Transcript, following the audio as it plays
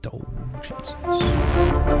Jesus. And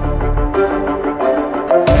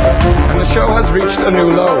the show has reached a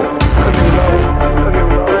new low.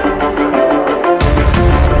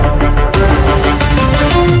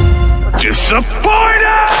 Disappointed!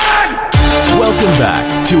 Welcome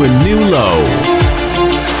back to A New Low.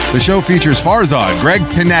 The show features Farzad, Greg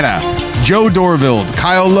Panetta, Joe Dorville,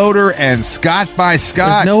 Kyle Loader, and Scott by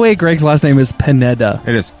Scott. There's no way Greg's last name is Pineda.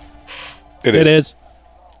 It is. It is.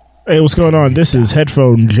 Hey, what's going on? This is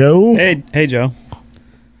Headphone Joe. Hey, Joe.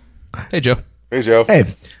 Hey, Joe. Hey, Joe. Hey.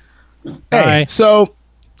 Hi. So,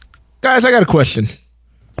 guys, I got a question.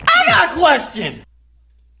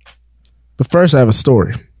 But first, I have a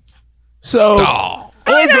story. So,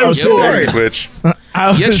 Switch.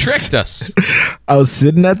 You tricked us. I was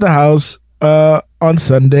sitting at the house on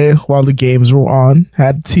Sunday while the games were on.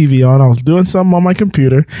 Had TV on. I was doing something on my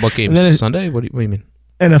computer. What game? Sunday? What do you mean?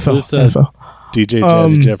 NFL. NFL. DJ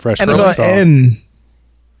Jazzy Jeff Fresh. NFL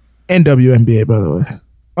and WNBA, by the way.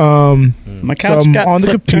 My couch I'm got on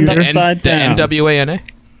the computer. upside down. The NWANA?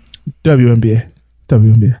 WNBA.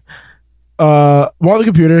 On the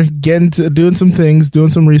computer, doing some things, doing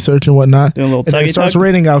some research and whatnot. Doing a little and then it starts tuggy-tug?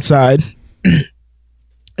 raining outside.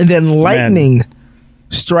 And then lightning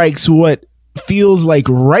strikes what feels like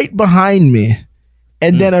right behind me.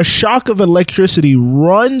 And then a shock of electricity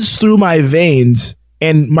runs through my veins.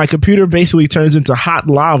 And my computer basically turns into hot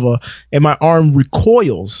lava. And my arm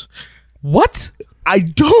recoils. What? I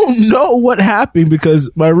don't know what happened because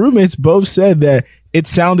my roommates both said that it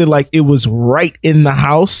sounded like it was right in the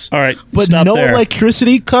house. All right, but stop no there.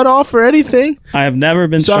 electricity cut off or anything. I have never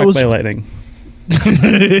been So I struck was- by lightning.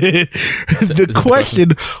 The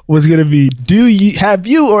question was going to be: have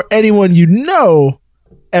you or anyone you know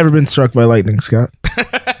ever been struck by lightning, Scott?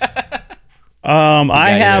 I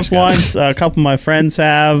have once. A couple of my friends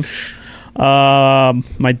have.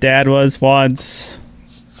 My dad was once.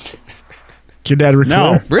 Your dad, Ric No.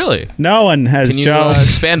 Flair? Really? No one has. Can you Joe.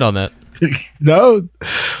 expand on that? No.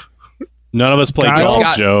 None of us play Kyle? golf,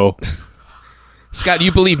 Scott. Joe. Scott,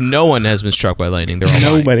 you believe no one has been struck by lightning. They're all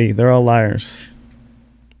lying. Nobody. They're all liars.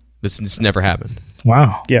 This never happened.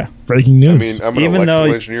 Wow. Yeah. Breaking I news. mean, I'm an Even though-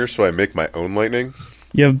 electrical engineer, so I make my own lightning.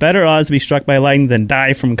 You have better odds to be struck by lightning than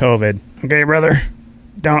die from COVID. Okay, brother.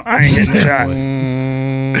 I ain't getting shot.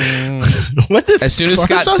 What did As soon as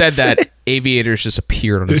Scott Farzad said say? that, aviators just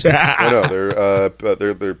appeared on his face. I know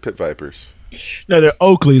they're pit vipers. No, they're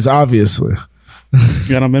Oakleys, obviously.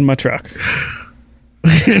 Got them in my truck.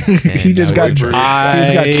 He just got he's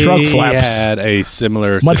got truck flaps. had a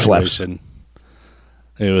similar Mud flaps. situation.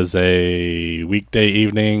 It was a weekday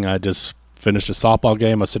evening. I just finished a softball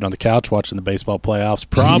game. I was sitting on the couch watching the baseball playoffs.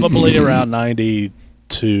 Probably around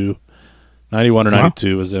 92, 91 or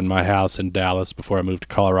 92 was in my house in Dallas before I moved to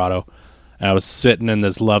Colorado. And I was sitting in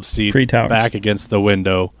this love seat Pre-towers. back against the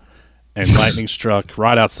window, and lightning struck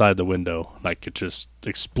right outside the window. Like it just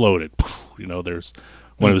exploded. You know,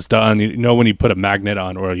 when it was done, you know when you put a magnet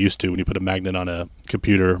on, or used to, when you put a magnet on a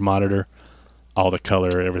computer monitor, all the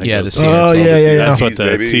color, everything Yeah, goes the down. Oh, yeah. That's what the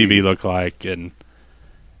Baby. TV looked like, and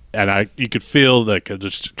you could feel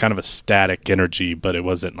just kind of a static energy, but it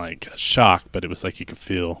wasn't like a shock, but it was like you could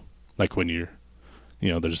feel like when you're,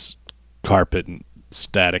 there's carpet and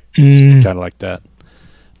static, just kind of like that.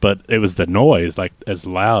 But it was the noise, like as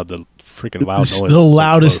loud, the freaking loud It's noise. the so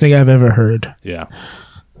loudest close. thing I've ever heard. Yeah.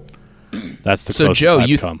 That's the So, closest Joe,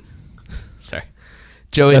 I've come. Sorry.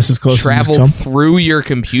 Joe, That's as close as it's come. traveled through your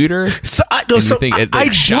computer. So I, And you think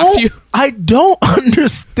it shocked you? I don't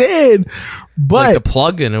understand. But Like the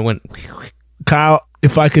plug, and it went. Kyle,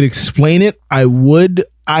 if I could explain it, I would.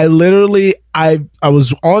 I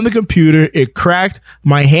was on the computer, it cracked,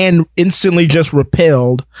 my hand instantly just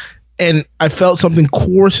repelled, and I felt something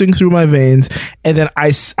coursing through my veins, and then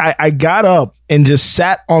I got up and just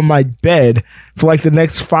sat on my bed for like the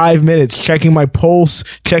next 5 minutes, checking my pulse,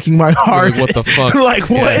 checking my heart. Like, what the fuck? Like,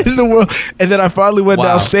 what Yeah. in the world? And then I finally went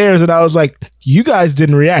Wow. downstairs, and I was like, you guys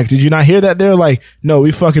didn't react. Did you not hear that? They're like, no,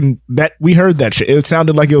 we heard that shit. It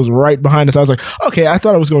sounded like it was right behind us. I was like, okay, I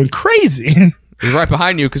thought I was going crazy. It was right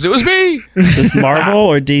behind you because it was me. This Marvel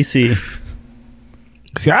or DC?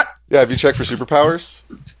 Scott? Yeah, have you checked for superpowers?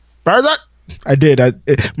 Farzad? I did.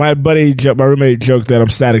 My roommate joked that I'm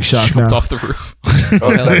static shock now. Jumped off the roof.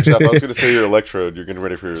 Oh, sorry, Jeff. I was going to say your electrode. You're getting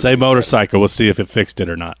ready for your... Say motorcycle. We'll see if it fixed it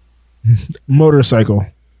or not. Motorcycle.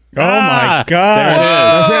 Oh my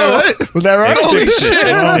god! Was that right? Holy shit.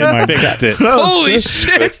 Oh my Fixed it. Holy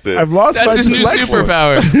shit. Fixed it. I've lost That's my his new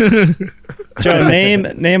dyslexia. superpower. Joe,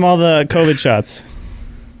 name all the COVID shots.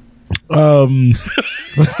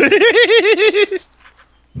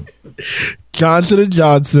 Johnson &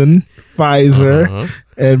 Johnson, Pfizer,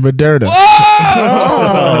 and Moderna.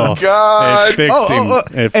 Oh! God. It fixed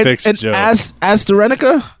him. It fixed and Joe.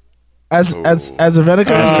 AstraZeneca? AstraZeneca?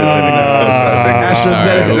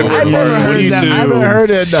 AstraZeneca. I've never What do heard you that. do? I haven't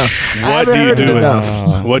heard it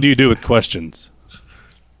enough. What do you do with questions?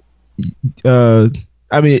 I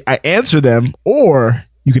mean, I answer them, or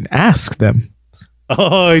you can ask them.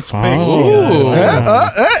 Oh, he's fixed. Ooh.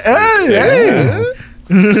 Hey.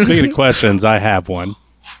 Speaking of questions, I have one.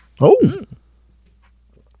 Oh.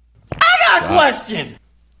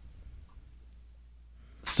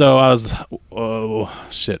 So I was, oh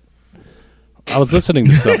shit, I was listening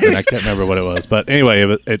to something. I can't remember what it was, but anyway,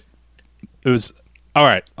 it was all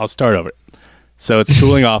right. I'll start over. So it's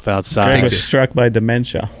cooling off outside. Greg was struck by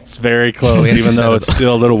dementia. It's very close, even though it's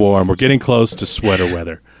still a little warm. We're getting close to sweater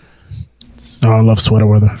weather. Oh, I love sweater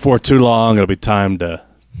weather. For too long, it'll be time to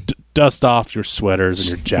dust off your sweaters and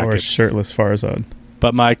your Or jackets. shirtless Farzad.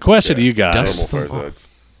 But my question to you guys, Dust.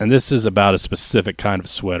 and this is about a specific kind of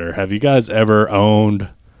sweater. Have you guys ever owned,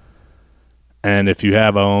 and if you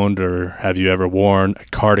have owned or have you ever worn a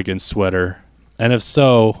cardigan sweater? And if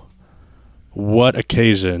so, what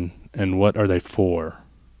occasion and what are they for?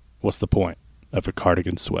 What's the point of a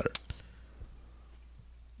cardigan sweater?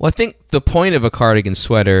 Well, I think the point of a cardigan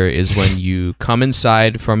sweater is when you come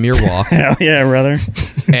inside from your walk Hell yeah, brother.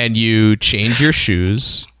 and you change your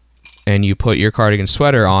shoes and you put your cardigan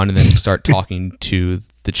sweater on and then start talking to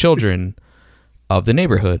the children of the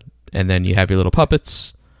neighborhood. And then you have your little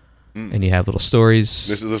puppets and you have little stories.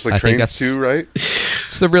 This looks I like think trains too, right?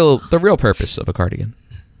 It's the real purpose of a cardigan.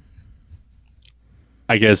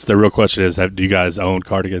 I guess the real question is, do you guys own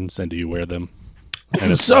cardigans and do you wear them?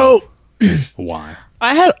 And if So why?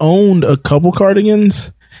 I had owned a couple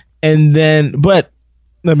cardigans, but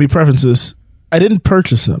let me preface this: I didn't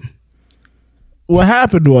purchase them. What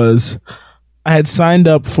happened was, I had signed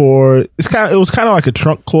up for it was kind of like a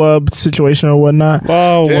trunk club situation or whatnot.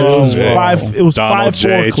 Whoa, Damn. whoa, It was Donald 5-4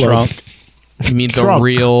 J. club. Trunk. You mean the Trunk.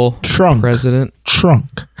 real Trunk. president? Trunk,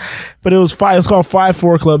 but it was It's called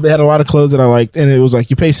 5-4 club. They had a lot of clothes that I liked, and it was like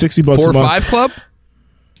you pay $60 a 4 or month. 5 club?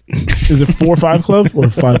 Is it 4 or 5 club or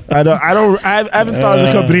 5? I haven't thought of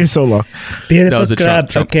the company in so long. Beautiful That was a club.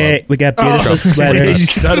 Trump Okay, club. we got beautiful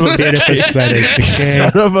sweaters. Son of a Beautiful sweaters. Okay.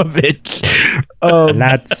 Son of a bitch.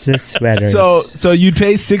 Lots of sweaters. So you'd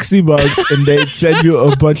pay $60 and they'd send you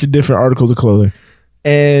a bunch of different articles of clothing,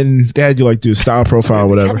 and they had you like do a style profile, or I'm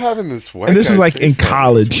whatever. having this white And this guy was like in face on it. It's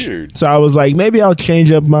college, weird. so I was like, maybe I'll change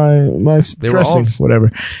up my They were dressing, all whatever.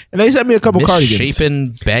 And they sent me a couple cardigans.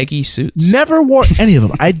 Misshapen, baggy suits. Never wore any of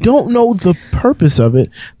them. I don't know the purpose of it,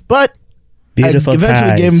 but beautiful I eventually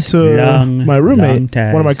ties. gave them to Long, my long roommate,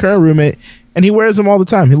 ties. one of my current roommate, and he wears them all the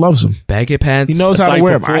time. He loves them. Baggy pants. He knows how like to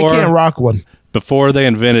wear them. I before- can't rock one. Before they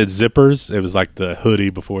invented zippers, it was like the hoodie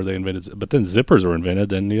before they invented. But then zippers were invented.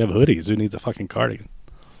 Then you have hoodies. Who needs a fucking cardigan?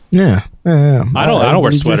 Yeah. I don't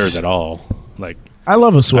wear we sweaters just- at all. Like I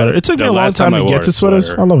love a sweater. It took me The a long last time time to I get wore to a sweaters.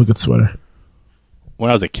 sweater- I love a good sweater. when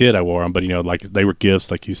I was a kid, I wore them, but like they were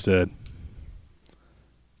gifts, like you said.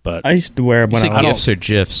 But I used to wear them You when say I was gifts or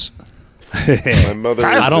gifs? My mother.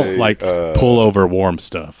 I is don't a, like pull over warm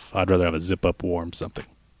stuff. I'd rather have a zip up warm something.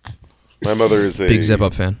 My mother is a Big zip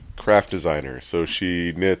up fan. craft designer, so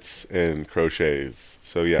she knits and crochets.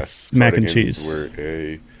 So yes, Mac and cardigans cheese. were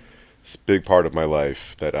a big part of my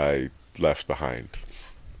life that I left behind.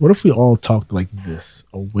 What if we all talked like this,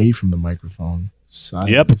 away from the microphone,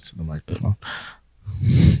 sideways to the microphone?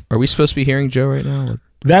 Are we supposed to be hearing Joe right now?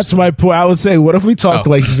 That's my point. I would say, what if we talked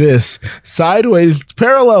Oh. like this, sideways,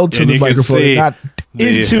 parallel to And the you can microphone, see not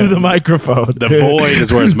the- into the microphone? The void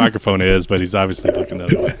is where his microphone is, but he's obviously looking the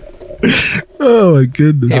other way. Oh my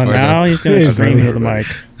goodness! Hey, Oh, Farzad. now he's going to Hey, scream into the mic.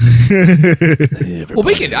 Well,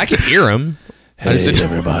 I could hear him. I just-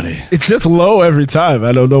 everybody. It's just low every time.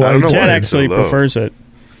 I don't know why. I don't know Chad why it's so actually low. prefers it.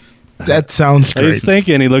 That sounds great. He's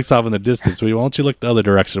thinking. He looks off in the distance. Why don't you look the other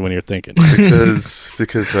direction when you're thinking?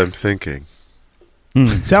 Because I'm thinking.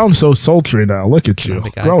 Sounds so sultry now. Look at you,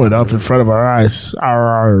 Make eye growing up contact. in front of our eyes.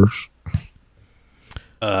 Our eyes.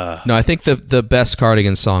 No, I think the best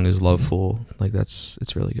cardigan song is "Love Fool." Like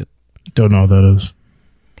it's really good. Don't know what that is.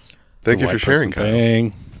 Thank The you for white sharing, person Kyle.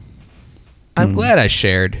 thing. I'm glad I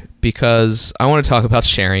shared because I want to talk about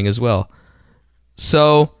sharing as well.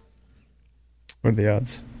 So, What are the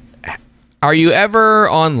odds? are you ever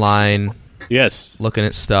online Yes. looking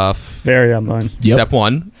at stuff? Very online. Yep. Step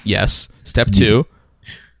 1, yes. Step 2,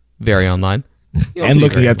 very online. You don't have And to be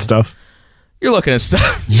looking very at stuff. You're looking at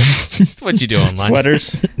stuff. That's what you do online.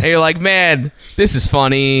 Sweaters. And you're like, man, this is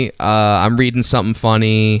funny. I'm reading something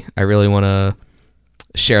funny. I really want to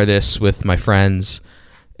share this with my friends.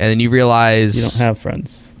 And then you realize You don't have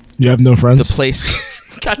friends. You have no the friends. place.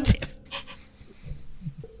 God damn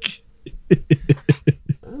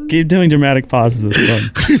Keep doing dramatic pauses. It's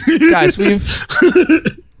fun. Guys, we've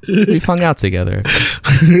hung out together.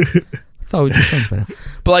 Thought we'd be friends by now.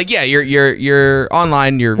 But like, yeah, you're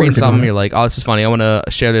online, you're reading something, you're like, oh, this is funny. I want to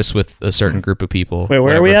share this with a certain group of people. Wait,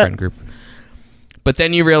 where are we at? Group. But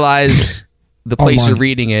then you realize the place Online. you're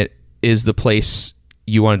reading it is the place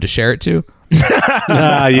you wanted to share it to.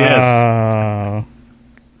 Yes.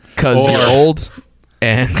 Because you're old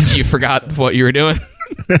and you forgot what you were doing.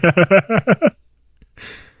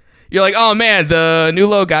 You're like, oh man, the New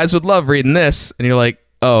Low guys would love reading this. And you're like,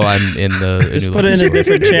 oh, I'm in the Just New put Low it in a Discord.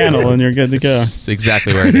 different channel and you're good to go. It's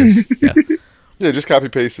exactly where it is. Yeah. Yeah, just copy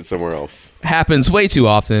paste it somewhere else. Happens way too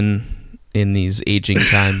often in these aging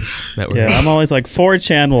times that we're Yeah, I'm always like,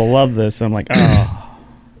 4chan will love this. I'm like,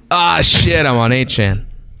 oh. shit, I'm on 8chan.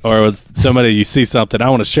 Or with somebody, you see something, I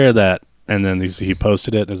want to share that, and then he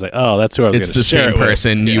posted it, and it's like, oh, that's who I was going It's to the share same it with.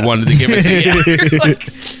 person you Yeah. wanted to give it to. Yeah.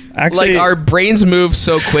 Actually, Like our brains move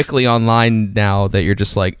so quickly online now that you're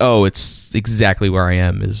just like, oh, it's exactly where I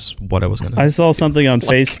am is what I was going I to. saw something on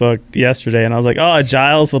Facebook yesterday, and I was like, oh,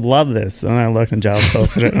 Giles would love this. And I looked, and Giles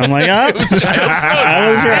posted it. And I'm like, I was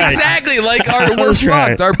right. Exactly. Like we're was right.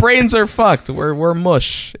 fucked. Our brains are fucked. We're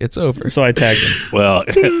mush. It's over. So I tagged him. Well,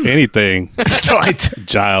 anything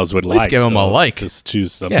Giles would At least like. give him a so like. Just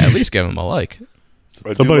choose something. Yeah, at least give him a like. I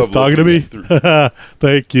do Somebody's love talking to me? looking through-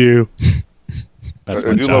 Thank you. That's I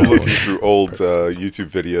what do Giles love looking was. through old YouTube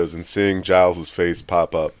videos and seeing Giles' face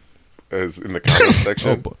pop up as in the comment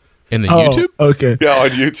section. In the YouTube? Okay. Yeah, on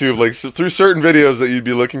YouTube, like through certain videos that you'd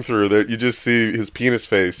be looking through, that you just see his penis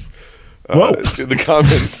face Whoa. in the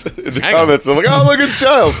comments. In the Hang on. comments, I'm like, oh, look at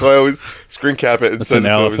Giles. So I always screen cap it and That's send it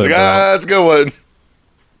an to him. He's like, elephant, bro. that's a good one.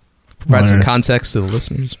 Provide some Right. context to the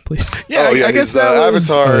listeners, please. Yeah, Oh, yeah, I guess his, that was,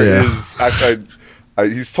 Avatar oh, yeah. is.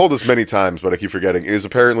 He's told us many times, but I keep forgetting. Is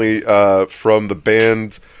apparently from the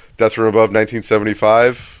band Death from Above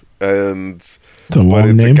 1975, and It's a long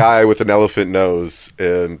it's name. a guy with an elephant nose,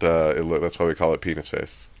 and that's why we call it penis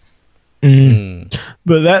face.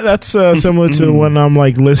 But that's similar to when I'm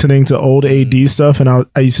like listening to old AD stuff, and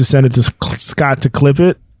I used to send it to Scott to clip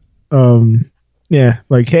it. Yeah,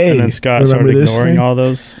 like hey, And then Scott remember started this ignoring thing? all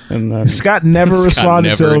those. And then Scott never Scott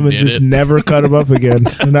responded to never him and did just it. never cut him up again.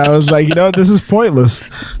 And I was like, you know what, this is pointless.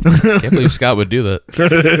 Can't believe Scott would do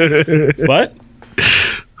that. what?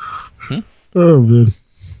 Oh man.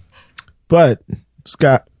 But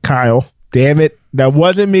Scott, Kyle, damn it, that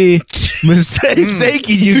wasn't me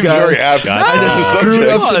mistaking you Seems very guys. absent. I just screwed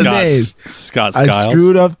up the name. Scott I Skiles.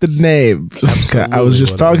 screwed up the name. I was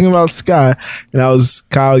just talking about Scott, and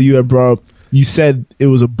Kyle. You had brought up. You said it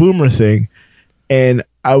was a boomer thing, and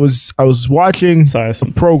I was watching Sorry, a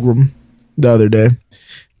program the other day,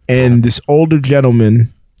 and this older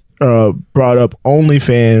gentleman brought up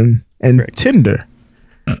OnlyFans and Tinder.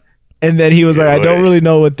 And then he was like, I don't really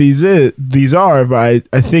know what these are, but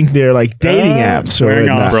I think they're like dating apps or swearing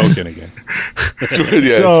off. whatnot. Broken again. It's weird,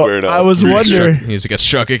 yeah, So it's weird. I was wondering. He needs to get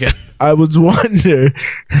struck again. I was wondering.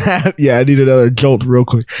 Yeah, I need another jolt real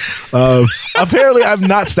quick. Apparently, I'm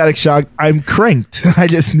not static shocked. I'm cranked. I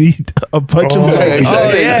just need a bunch of. Hey,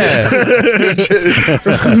 Oh, yeah.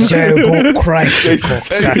 Go crank. Can't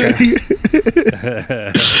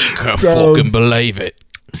So- fucking believe it.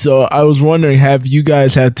 So I was wondering, have you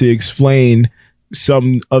guys had to explain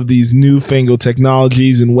some of these newfangled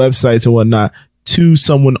technologies and websites and whatnot to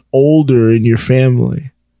someone older in your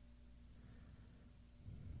family?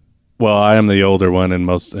 Well, I am the older one in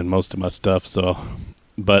most of my stuff, so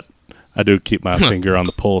but I do keep my finger on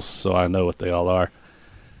the pulse, so I know what they all are.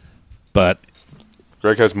 But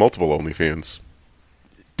Greg has multiple OnlyFans.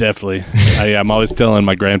 definitely, I'm always telling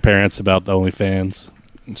my grandparents about the OnlyFans.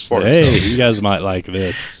 Just say, Or hey, so. you guys might like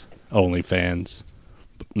this OnlyFans.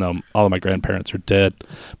 No, all of my grandparents are dead,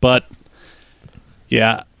 but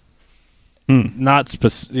yeah, not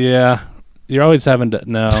specific. Yeah, you're always having to.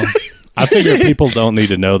 No, I figure people don't need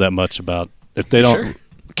to know that much about if they don't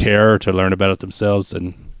care to learn about it themselves.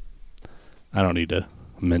 Then I don't need to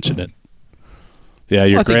mention it. Yeah,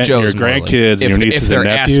 your Well, I think Joe's more like- grandkids and your if nieces and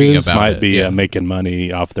they're asking nephews about might it, be yeah. making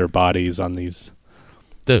money off their bodies on these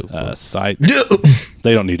Dude, sites.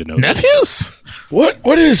 They don't need to know. that. Nephews? What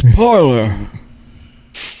is parlor?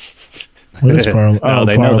 What is Parler? No,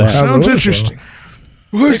 they know that. Sounds interesting.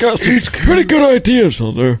 They got some pretty good ideas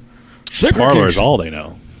on there. Parlor is all they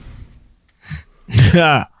know.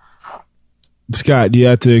 Scott, do you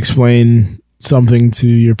have to explain something to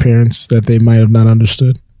your parents that they might have not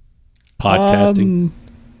understood? Podcasting.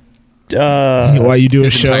 Why you do a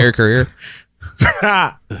his show? entire career.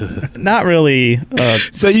 Not really.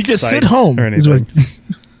 So you just sit sites home. or is what- anything.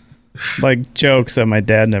 Like jokes that my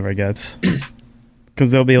dad never gets.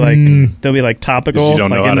 because they'll be like topical, You don't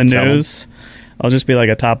know like how in the to tell 'em. news. I'll just be like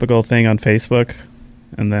a topical thing on Facebook,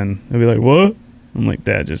 and then they'll be like, "What?" I'm like,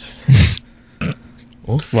 "Dad, just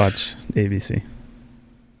watch ABC,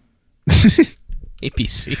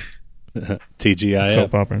 APC. TGIF.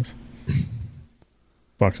 soap operas,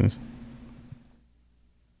 Fox News."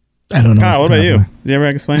 I don't know. Kyle, what about you? Did you ever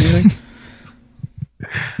explain anything?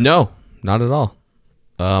 No, not at all.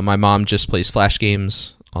 My mom just plays Flash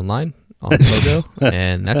games online on Logo,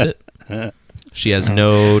 and that's it. She has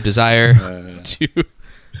no desire to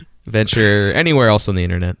venture anywhere else on the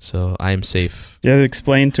internet, so I am safe. You have to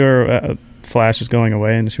explain to her Flash is going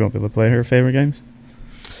away and she won't be able to play her favorite games?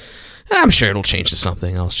 I'm sure it'll change to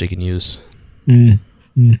something else she can use.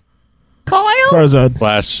 Farzad.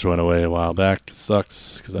 Flash went away a while back. It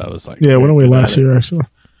sucks because I was like, Yeah, went away good at last it. year, actually.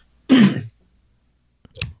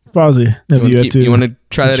 Fozzie, have you had to... You want to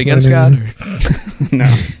try that again, explain Scott? anything? Or?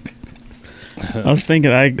 No. I was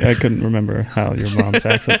thinking I couldn't remember how your mom's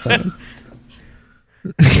accent sounded.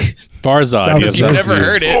 Farzad, Sounds you have like You've something- never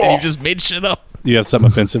heard it, and you just made shit up. You have something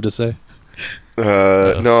offensive to say?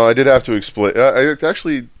 No, I did have to explain. I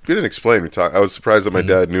actually we didn't explain. I was surprised that my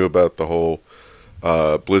dad knew about the whole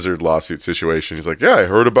Blizzard lawsuit situation. He's like, "Yeah, I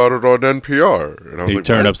heard about it on NPR." And I was He like,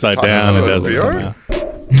 turned "What? upside Talking down and about doesn't NPR?" come out.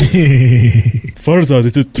 Farzad,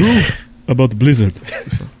 is it true about Blizzard?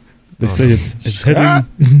 They say it's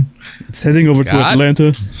heading over to God.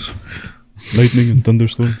 Atlanta. Lightning and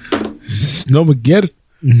thunderstorm. Snowmageddon.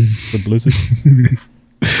 The Blizzard.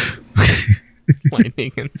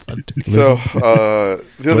 Lightning and thunder. So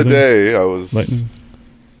the other day, I was Lightning.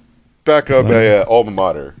 back up at alma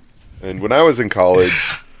mater, and when I was in college,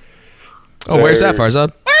 Oh, where's that, there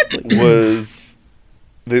Farzad? was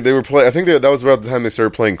they were playing. I think that was about the time they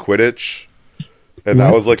started playing Quidditch, and that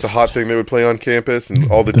What? was like the hot thing they would play on campus, and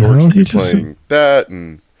all the The hell dorks would he be just playing that.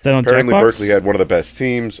 And Is that on apparently, Jackbox? Berkeley had one of the best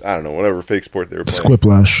teams. I don't know, whatever fake sport they were playing.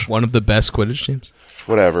 Squiplash. One of the best Quidditch teams.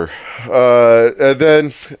 Whatever. And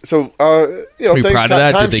then, so Are you things- proud of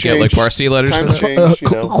that? Did times they get like change. varsity letters for Times that? change, you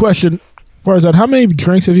know. Question. Farzad, how many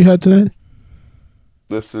drinks have you had today?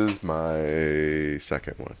 This is my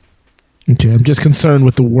second one. Okay, I'm just concerned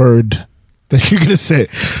with the word that you're going to say.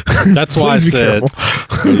 That's why I Please be said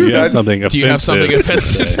careful. you have something offensive. Do you have something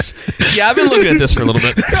offensive? Yeah, I've been looking at this for a little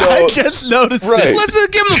bit. So, just noticed right. Let's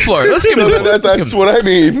give him the floor. Let's give him the So floor. Let's give that's him- what I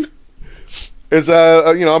mean. Is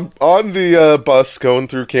I'm on the bus going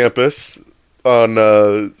through campus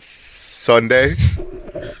on Sunday,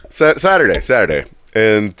 Saturday,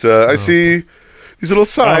 and I see these little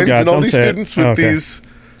signs God, and all don't these say it. students with Okay. these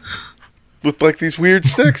with like these weird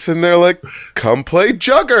sticks, and they're like, "Come play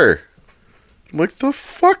Jugger." I'm like, "The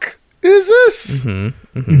fuck is this?" And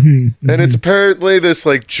it's apparently this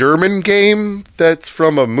like German game that's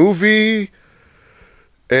from a movie,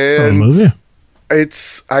 and movie?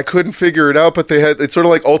 I couldn't figure it out, but it's sort of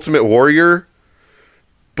like Ultimate Warrior,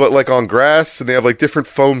 but like on grass, and they have like different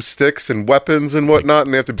foam sticks and weapons and whatnot,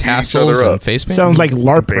 and they have to beat each Tassels other and up. face paint. Sounds like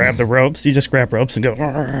LARPing. Grab the ropes. You just grab ropes and go.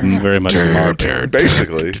 Very much LARP.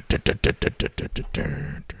 Basically.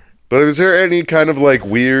 But is there any kind of like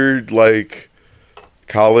weird like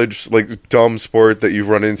college like dumb sport that you've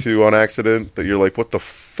run into on accident that you're like, what the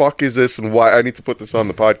fuck is this, and why I need to put this on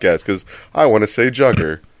the podcast because I want to say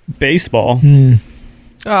Jugger? Baseball.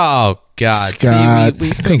 Oh God! Scott, See,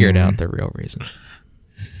 we come figured on. out the real reason.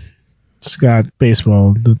 Scott,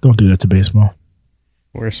 baseball. Don't do that to baseball.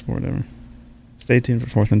 Worst sport ever. Stay tuned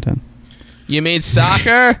for 4th and 10. You made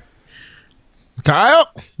soccer.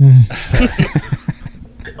 Kyle? You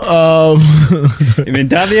mean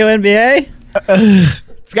WNBA?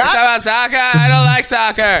 Talk about soccer. I don't like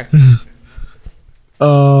soccer.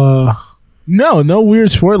 No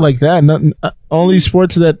weird sport like that. Nothing, only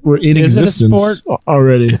sports that were in Is it a existence sport?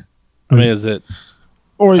 already. I mean, is it?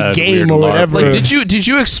 Or A game weird or LARP. whatever. Like, did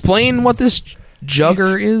you explain what this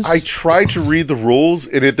Jugger is? I tried to read the rules,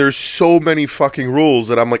 and there's so many fucking rules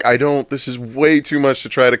that I'm like, this is way too much to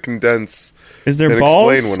try to condense. Is there And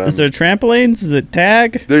balls? explain when Is I'm- there trampolines? Is it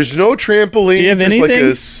tag? There's no trampoline. Do you have There's like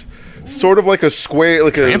anything? sort of like a square,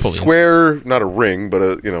 like a Trampolines. square, not a ring,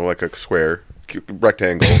 but like a square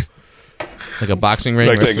rectangle. like a boxing ring.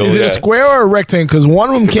 or Rectangle. Is it Yeah. a square or a rectangle? Because one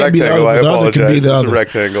of them It's a can't be the other, rectangle. I but the other can be apologize. the It's other. a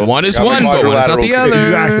rectangle. One is Got my one, but one is not the quadrilaterals other.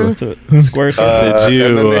 confused. Exactly. It's a square circle. Did you,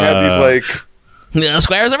 And then they had these like The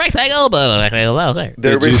square is a rectangle, but a rectangle. Okay.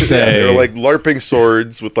 they were Did you basically they were say- like LARPing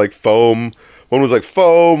swords with like foam. One was like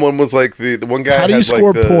foam. One was like the one guy. How do you had,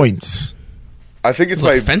 score like, the, points? I think it's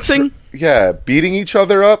Like by fencing. yeah, beating each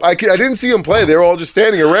other up. I didn't see them play. They were all just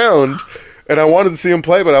standing around, and I wanted to see them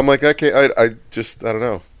play, but I'm like, I can't. I don't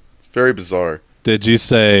know. It's very bizarre. Did you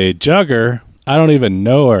say Jugger? I don't even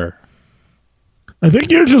know her. I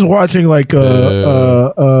think you're just watching like damn,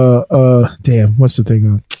 what's the thing?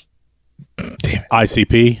 Damn it.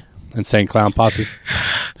 ICP, Insane Clown Posse,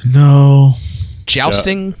 No.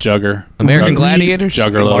 Jousting? Jugger, American Gladiators?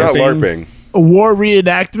 Jugger It's not LARPing. LARPing. A war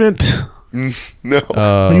reenactment? No.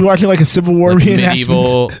 Are you watching like a Civil War Like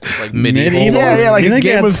reenactment? medieval. Yeah, like you a think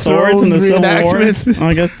Game they had of swords in the Thrones Civil War? reenactment? Oh,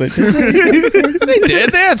 I guess they did. They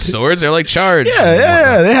did. They had swords. They're like charged.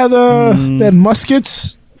 Yeah. They had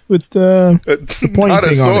muskets with the pointy Not a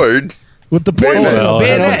thing on it. sword. With the pointy Bayonet.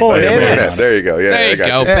 bayonet. Bayonet. There you go. Yeah, There I you got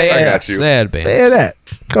go. you. I got Bayonets. you. They had bayonets. Bayonet.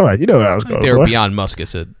 Come on, you know what I was going They were for. beyond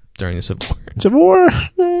muskets during the Civil War. Civil War?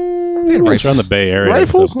 They had It's around the Bay Area.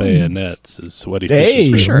 Rifles? So bayonets is what he Hey,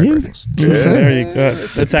 fishes. Sure. yeah. rifles. There you go.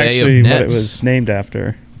 That's Bay of actually what it Nets. was named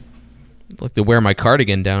after. Like to wear my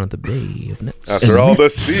cardigan down at the Bay of Nets. After all the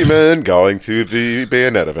seamen going to the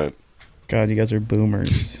bayonet event. God, you guys are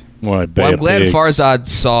boomers. More like Bay Well, I'm of glad Pigs. Farzad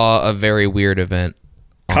saw a very weird event.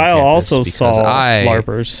 on Kyle campus also because saw I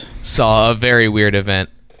LARPers. saw a very weird event.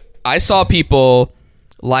 I saw people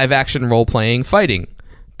live action role playing fighting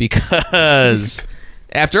because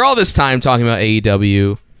after all this time talking about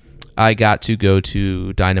AEW, I got to go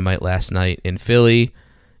to Dynamite last night in Philly.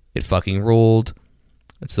 It fucking ruled.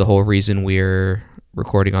 That's the whole reason we're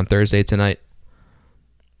recording on Thursday tonight.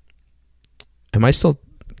 Am I still...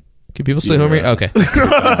 Can people still hear me? Okay.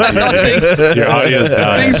 Your audio's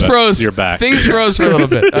dying. Things but froze. You're back. Things froze for a little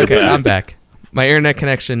bit. Okay, I'm back. My internet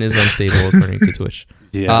connection is unstable according to Twitch.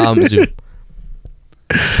 Yeah. Zoom.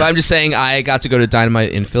 But I'm just saying, I got to go to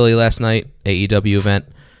Dynamite in Philly last night, AEW event.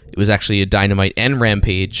 It was actually a Dynamite and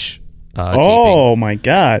Rampage Oh my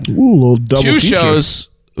God! Ooh, little double taping. Two feature. shows.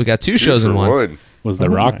 We got two shows in one. Was The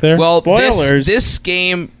Rock there? Well, Spoilers. this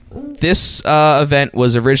event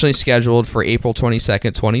was originally scheduled for April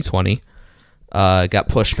 22nd, 2020. Got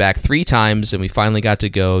pushed back 3 times, and we finally got to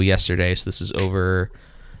go yesterday. So this is over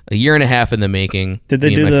a year and a half in the making. Did they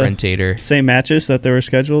Me do and my the friend Tater? same matches that they were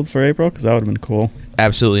scheduled for April? Because that would have been cool.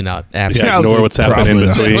 Absolutely not. Absolutely Yeah, ignore what's happening in Probably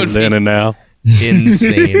not. It would between be- then and now.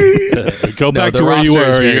 insane. Go back the to where you roster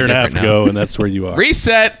is were a very year and a half different ago, and that's where you are.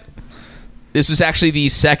 Reset. This was actually the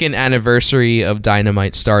 2nd anniversary of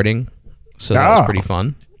Dynamite starting, so that was pretty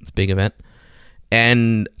fun. It's a big event.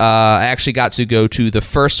 And I actually got to go to the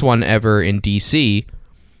first one ever in DC,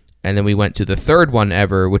 and then we went to the third one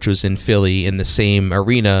ever, which was in Philly in the same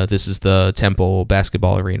arena. This is the Temple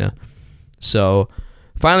basketball arena. So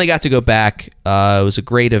finally got to go back. It was a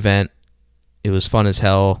great event. It was fun as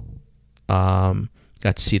hell. Got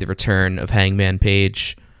to see the return of Hangman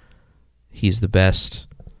Page. He's the best.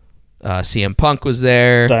 CM Punk was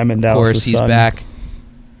there. Diamond of course, Dallas's he's son. back.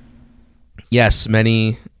 Yes,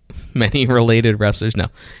 many related wrestlers. No,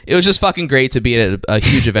 it was just fucking great to be at a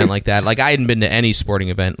huge event like that. Like, I hadn't been to any sporting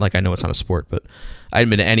event. Like, I know it's not a sport, but I hadn't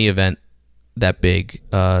been to any event that big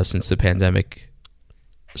since the pandemic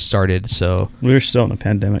started. So We were still in a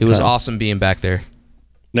pandemic. it was Kyle. awesome being back there.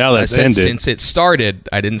 Now I that's said ended. since it started.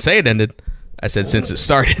 I didn't say it ended. I said since it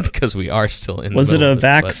started because we are still in. Was the it middle a of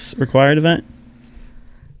but vax required event?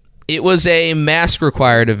 It was a mask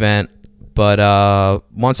required event, but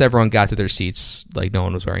once everyone got to their seats, like, no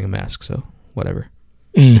one was wearing a mask, so whatever.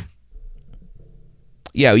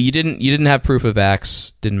 Yeah, you didn't have proof of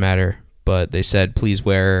vax, didn't matter, but they said please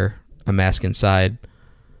wear a mask inside.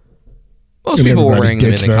 Most And people were everybody wearing them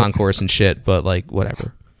in gets the that. concourse and shit, but like,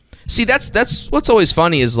 whatever. See, that's what's always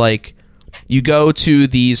funny is, like, you go to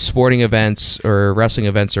these sporting events or wrestling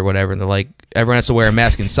events or whatever, and they're like, everyone has to wear a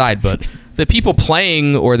mask inside, but the people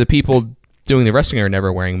playing or the people doing the wrestling are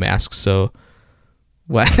never wearing masks, so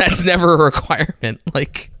that's never a requirement.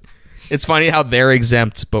 Like, it's funny how they're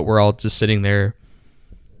exempt, but we're all just sitting there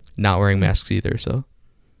not wearing masks either, so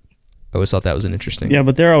I always thought that was an interesting Yeah,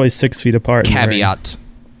 but they're always 6 feet apart. and wearing- caveat.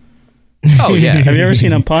 Oh, yeah. Have you ever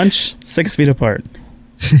seen them punch? 6 feet apart.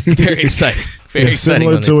 Very exciting. Very Yeah, exciting.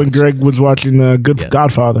 similar when to they- when Greg was watching Yeah.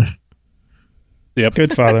 Godfather. Yep.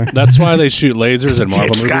 Good father. That's why they shoot lasers in Marvel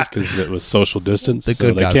movies, Scott. because it was social distance. The so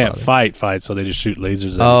good they can't Godfather. fight, so they just shoot lasers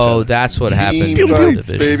at each Oh, other. that's what happened. Team in the fights,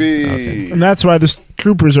 division. baby. Okay. And that's why the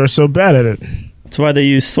troopers are so bad at it. That's why they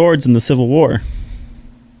use swords in the Civil War.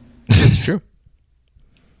 It's true.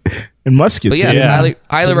 And muskets. But yeah, Yeah.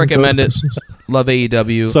 highly recommend it. Love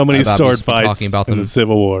AEW. So many I've sword obviously been fights talking about in them. the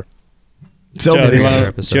Civil War. So Joe, do many. you other want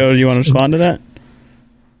episodes. Joe, do you want to respond to that?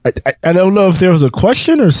 I don't know if there was a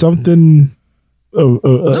question or something.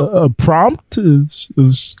 A prompt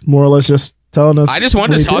is more or less just telling us. I just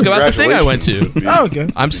wanted to talk about the thing I went to. Oh, okay.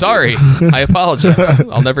 I'm sorry. I apologize.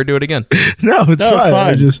 I'll never do it again. No, it's That was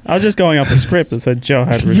fine. fine. I was just going off the script that said Joe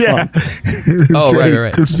had to Yeah. respond. It was Oh, very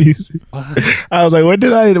right. Confusing. I was like, where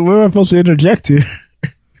am I supposed to interject here?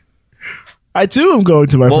 I too am going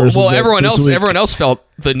to my first. Well, event everyone this else, week. everyone else felt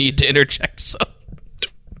the need to interject. So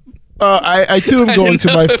I too am I going didn't to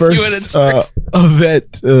know my if you first wanted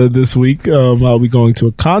event this week. I'll be going to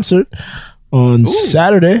a concert on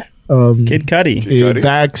Saturday. Kid Cudi.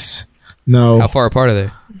 Vax. No. how far apart are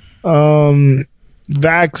they?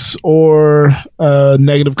 Vax or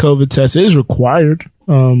negative COVID test is required.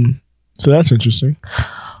 So that's interesting.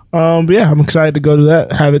 But yeah, I'm excited to go to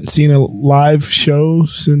that. Haven't seen a live show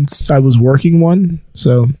since I was working one,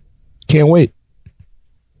 so can't wait.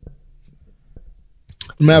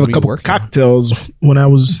 I'm gonna have a couple cocktails when I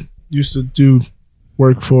used to do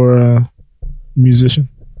work for a musician.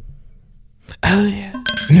 Oh yeah.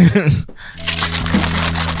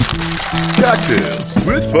 Cocktails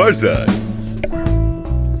with Farzad.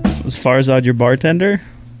 Was Farzad your bartender?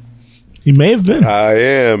 He may have been. I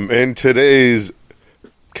am. And today's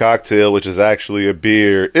cocktail, which is actually a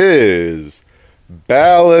beer, is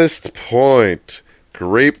Ballast Point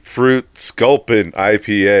Grapefruit Sculpin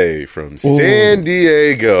IPA from San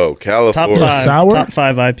Diego, California. Top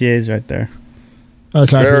five IPAs right there.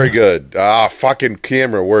 That's Very good. Fucking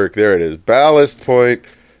camera work. There it is. Ballast Point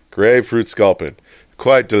Grapefruit Sculpin.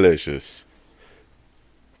 Quite delicious.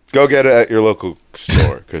 Go get it at your local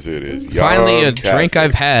store because it is Finally a drink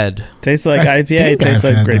I've had. Tastes like IPA. Tastes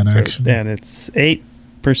like grapefruit. And it's 8%.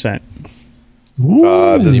 This is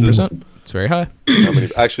 8%. It's very high.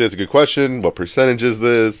 actually, that's a good question. What percentage is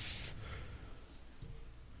this?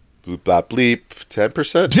 Bloop, blop, bleep.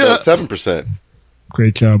 10%? No, 7%.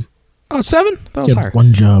 Great job. Oh, 7? That was higher.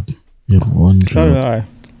 One job. You had one job. So did I.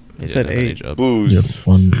 I said 8. Booze. You had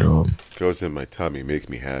one job. Goes in my tummy. Make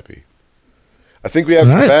me happy. I think we have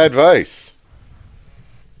some bad advice.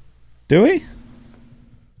 Do we?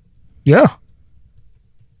 Yeah.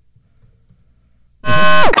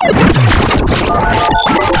 I'm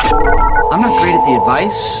not great at the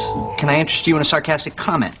advice. Can I interest you in a sarcastic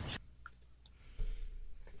comment?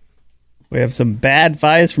 We have some bad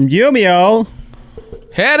advice from Yumio.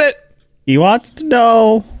 Had it. He wants to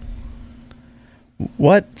know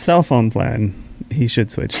what cell phone plan he should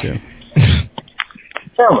switch to.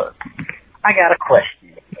 Fellas, I got a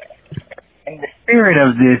question. In the spirit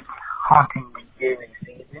of this haunting scary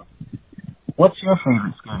season, what's your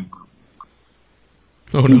favorite scary movie?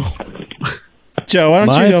 Oh no. Joe, why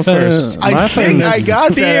don't you go first? I think I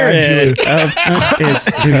got that actually.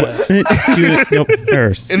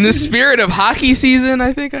 In the spirit of hockey season,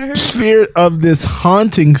 I think I heard. Spirit of this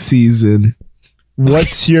haunting season,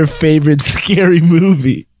 what's your favorite scary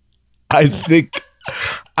movie? I think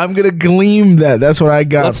I'm gonna gleam that. That's what I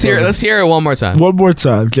got. Let's hear it one more time. One more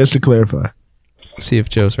time, just to clarify. See if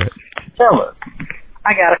Joe's right. Fellas,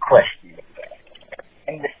 I got a question.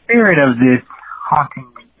 In the spirit of this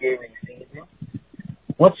haunting scary season,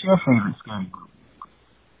 what's your favorite scary movie?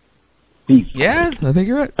 Peace. Yeah, I think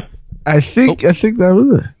you're right. I think that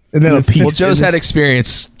was it. And then well, Joe's had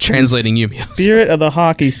experience translating Yumio. Spirit of the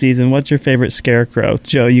hockey season. What's your favorite scarecrow?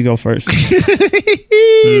 Joe, you go first.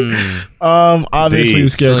 Obviously the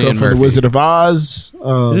scarecrow Cillian from Murphy. The Wizard of Oz. Is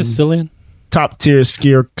it Cillian? Top tier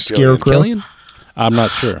scarecrow. Killian? I'm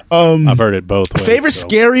not sure. I've heard it both ways. Favorite so.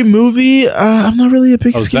 scary movie? I'm not really a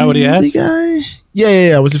big is scary that what he movie asked? guy.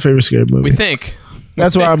 Yeah. What's your favorite scary movie? We think.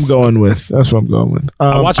 That's what I'm going with. That's what I'm going with.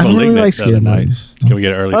 I watched don't Malignant really like the other scary night. movies. Can we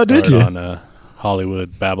get an early Oh, did start you? on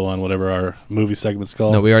Hollywood, Babylon, whatever our movie segment's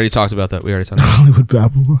called? No, we already talked about that. Hollywood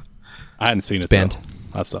Babylon. I hadn't seen it. Banned.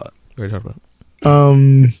 Though. I saw it. We already talked about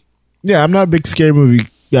it. Yeah, I'm not a big scary movie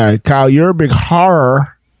guy. Kyle, you're a big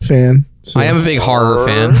horror fan. So. I am a big horror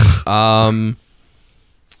fan.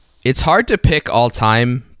 It's hard to pick all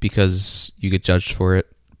time because you get judged for it.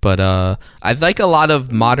 But I like a lot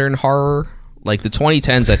of modern horror. Like the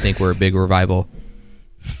 2010s, I think, were a big revival.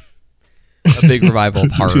 A big revival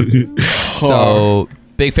of horror. So,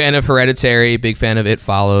 big fan of Hereditary. Big fan of It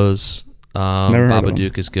Follows.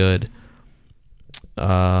 Babadook is good.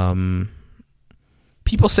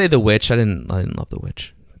 People say The Witch. I didn't love The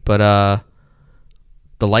Witch. But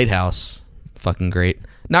The Lighthouse, fucking great.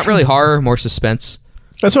 Not really horror, more suspense.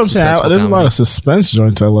 That's what I'm saying. There's a lot of suspense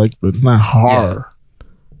joints I like, but not horror. Yeah.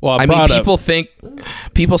 Well, I mean,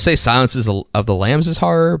 people say Silence of the Lambs is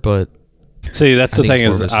horror, but see, that's the thing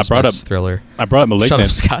is, I brought up thriller. I brought up Malignant.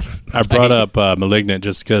 Shut up, Scott. I brought up Malignant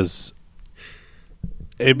just because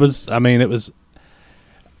it was. I mean, it was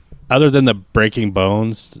other than the breaking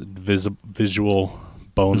bones, visual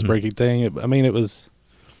bones breaking thing. It was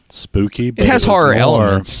spooky. But it has horror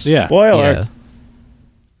elements. Yeah, spoiler. Yeah.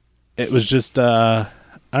 It was just. I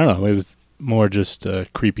don't know. It was more just a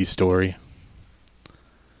creepy story.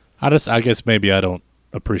 I guess maybe I don't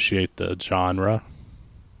appreciate the genre.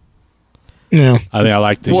 Yeah. I think I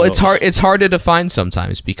like the. Well, it's hard. It's hard to define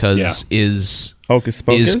sometimes because is Hocus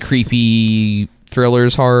Pocus? creepy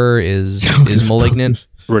thrillers horror? Is Malignant?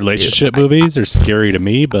 Relationship movies are scary to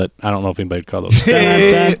me, but I don't know if anybody would call those.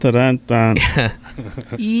 Dun, dun, dun, dun.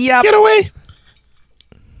 Yep. Get away.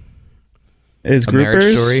 Is A Marriage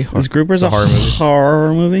Groupers? Story? Is Groupers It's a a horror movie.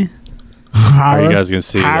 horror movie? Are you guys gonna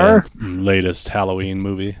see Horror? the latest Halloween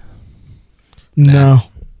movie? No.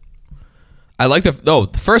 I like the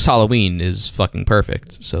first Halloween is fucking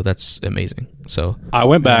perfect. So that's amazing. So I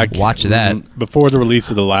went back, watch that before the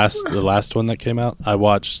release of the last one that came out. I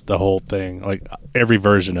watched the whole thing, like every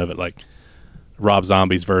version of it, like Rob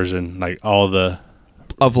Zombie's version, like all the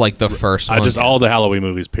of like the first one. all the Halloween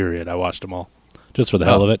movies. Period. I watched them all just for the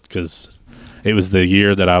hell of it because it was the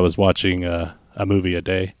year that I was watching a movie a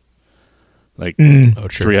day, like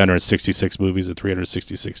 366 movies in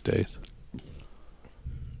 366 days.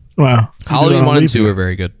 Wow. Halloween 1 and 2 are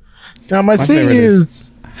very good. Now my thing favorite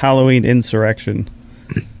is, Halloween Insurrection.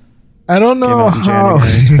 I don't Came know out in how.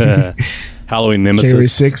 January. Halloween January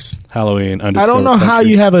Nemesis, 6th. Halloween. I don't know how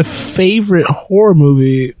you have a favorite horror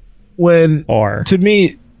movie when, Or to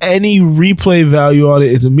me, any replay value on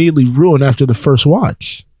it is immediately ruined after the first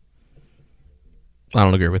watch. I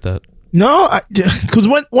don't agree with that. No, because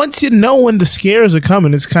once you know when the scares are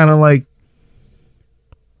coming, it's kind of like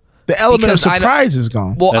the element Because of I don't- surprise is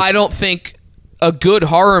gone. Well, I don't think a good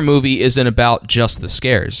horror movie isn't about just the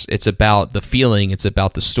scares. It's about the feeling. It's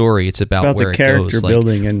about the story. It's about about where the it character goes, like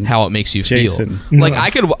building and how it makes you Jason. feel. Like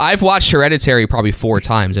I've watched Hereditary probably 4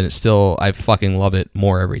 times, and I fucking love it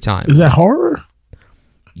more every time. Is that horror?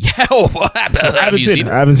 Yeah, have you seen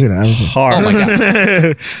it? I haven't seen it. horror. Oh my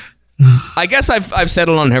god! I guess I've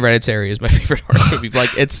settled on Hereditary as my favorite horror movie. Like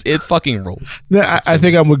it fucking rules. Yeah, I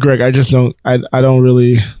think I'm with Greg. I just don't. I don't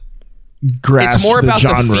really grasp. It's more the about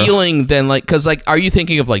genre. the feeling than like because like are you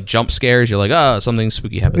thinking of like jump scares? You're like something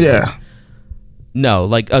spooky happened. Yeah. No,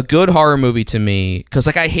 like a good horror movie to me because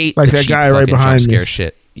like I hate Like the that cheap guy right fucking behind jump me. scare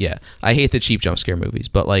shit. Yeah, I hate the cheap jump scare movies,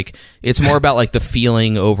 but like it's more about like the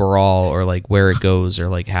feeling overall or like where it goes or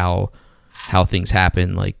like how things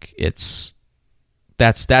happen. Like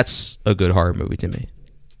that's a good horror movie to me.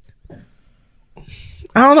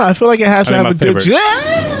 I don't know. I feel like it has to I have think a my good.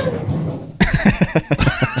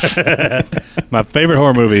 My favorite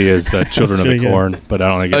horror movie is Children of pretty the good. Corn, but I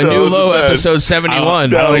don't think A it's New was the Low best. episode 71. I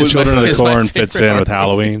don't think Children of the is my Corn favorite fits in with horror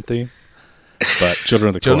Halloween theme. But Children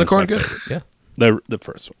of the Children Corn of the Corn, is my good. favorite. Yeah. The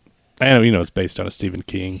first one. And it's based on a Stephen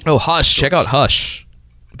King. Oh, Hush! Check out Hush.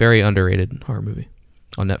 Very underrated horror movie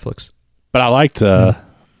on Netflix. But I liked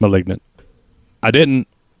Malignant. I didn't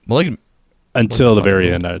Malignant. until the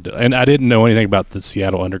very end. And I didn't know anything about the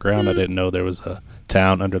Seattle Underground. I didn't know there was a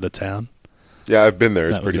town under the town. Yeah, I've been there.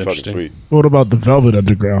 It's That was pretty fucking interesting. sweet. What about the Velvet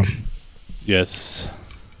Underground? Yes.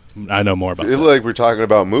 I know more about It's that. like we're talking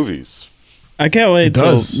about movies. I can't wait It till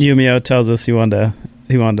does. Yumio tells us he wanted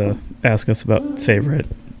to ask us about favorite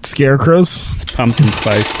Scarecrows. pumpkin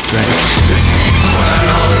spice drink.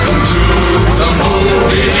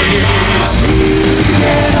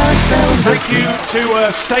 Thank you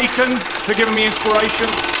to Satan for giving me inspiration.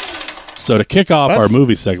 So to kick off What? our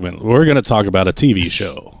movie segment, we're going to talk about a TV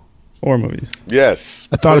show. Horror movies. Yes.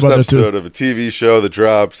 I thought First about that too. episode of a TV show that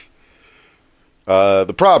dropped.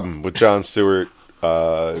 The Problem with Jon Stewart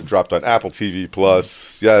dropped on Apple TV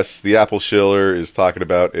Plus. Yes, the Apple Shiller is talking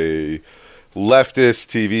about a leftist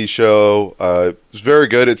TV show. It's very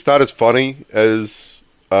good. It's not as funny as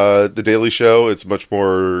The Daily Show. It's much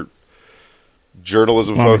more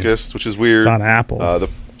journalism focused, which is weird. It's on Apple. The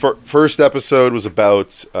first episode was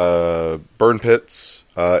about burn pits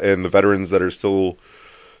and the veterans that are still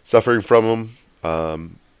suffering from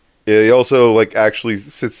them. He also actually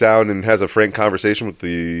sits down and has a frank conversation with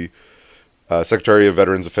the Secretary of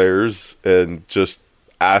Veterans Affairs and just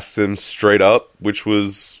asks him straight up, which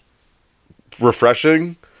was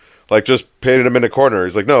refreshing. Like, just painted him in a corner.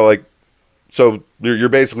 He's like, no, so you're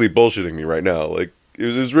basically bullshitting me right now. Like, it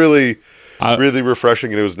was really, really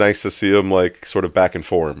refreshing, and it was nice to see him sort of back in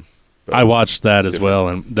form. I watched that as well,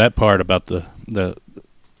 and that part about the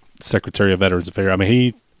Secretary of Veterans Affairs. I mean,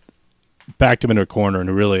 he backed him into a corner,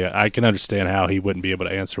 and really, I can understand how he wouldn't be able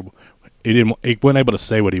to answer. He wasn't able to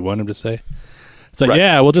say what he wanted him to say. It's like, Right.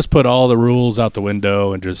 yeah, we'll just put all the rules out the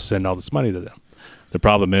window and just send all this money to them. The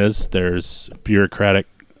problem is there's bureaucratic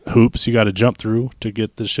hoops you got to jump through to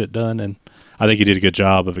get this shit done, and I think he did a good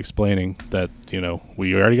job of explaining that,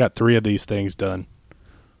 we already got 3 of these things done.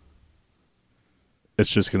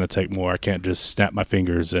 It's just going to take more. I can't just snap my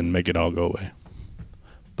fingers and make it all go away.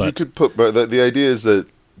 But you could put, but the idea is that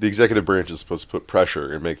the executive branch is supposed to put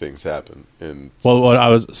pressure and make things happen. And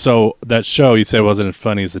that show you said wasn't as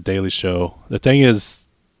funny as the Daily Show. The thing is,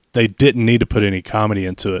 they didn't need to put any comedy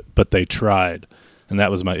into it, but they tried, and that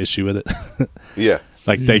was my issue with it. Yeah,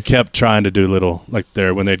 like they kept trying to do little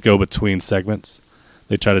when they'd go between segments,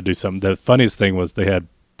 they tried to do something. The funniest thing was they had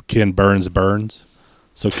Ken Burns.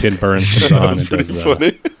 So Ken Burns comes on and does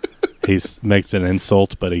funny. He makes an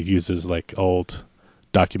insult, but he uses like old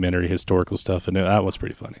documentary historical stuff, and that was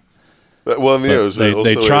pretty funny. Well,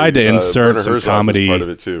 they tried to insert some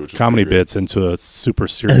comedy bits into a super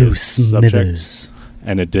serious subject,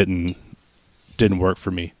 and it didn't work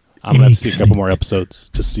for me. I'm gonna have to see a couple more episodes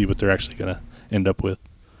to see what they're actually gonna end up with.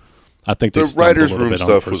 I think the writers' room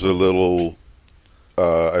stuff was a little,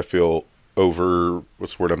 I feel, over.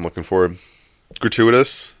 What's the word I'm looking for?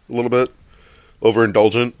 Gratuitous, a little bit,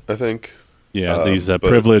 overindulgent. I think. Yeah, these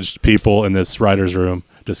privileged people in this writer's room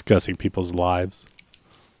discussing people's lives.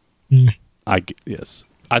 Yes,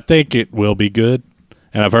 I think it will be good,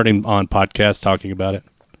 and I've heard him on podcasts talking about it.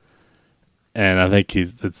 And I think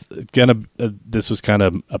it's gonna. This was kind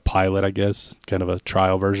of a pilot, I guess, kind of a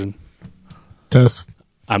trial version. Test.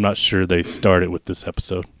 I'm not sure they started with this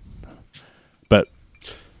episode, but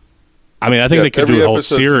I mean, I think they could do a whole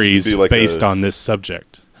series based on this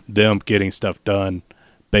subject. Them getting stuff done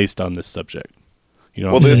based on this subject. You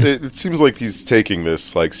know. Well, it seems like he's taking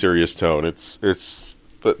this like serious tone. It's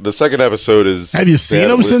the second episode is. Have you seen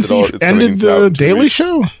him since he ended the Daily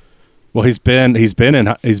Show? Well, he's been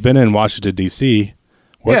in Washington D.C.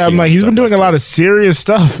 Yeah, I'm like he's been doing a lot of serious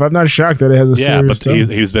stuff. I'm not shocked that it has a serious tone. Yeah,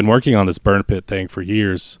 but he's been working on this burn pit thing for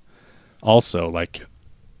years. Also, like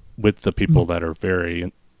with the people that are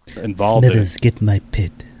very involved Smithers, get my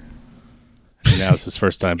pit. And now it's his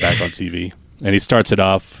first time back on TV, and he starts it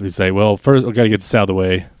off. He's like, "Well, first we got to get this out of the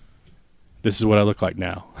way. This is what I look like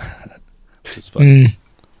now." Which is fun.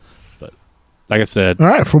 But like I said, all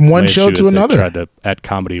right, from one show to another. Tried to add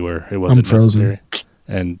comedy where it wasn't necessary,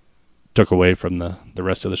 and took away from the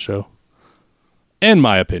rest of the show, in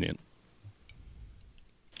my opinion.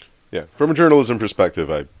 Yeah, from a journalism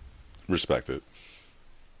perspective, I respect it.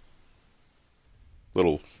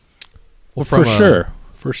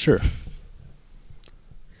 For sure.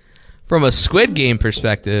 From a Squid Game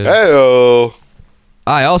perspective, hey-o.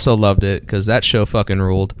 I also loved it because that show fucking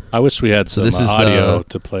ruled. I wish we had some audio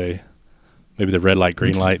to play. Maybe the red light,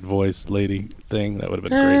 green light voice lady thing. That would have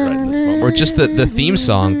been great right in this moment. Or just the theme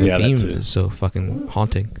song. The theme is so fucking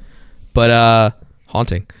haunting. But,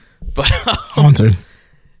 haunting. Haunted.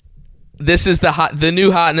 This is the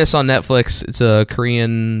new hotness on Netflix. It's a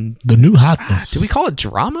Korean... The new hotness. Do we call it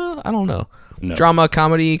drama? I don't know. No. Drama,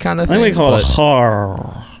 comedy kind of thing. I think we call it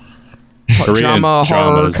horror. Drama,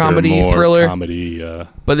 horror, comedy, thriller. Comedy,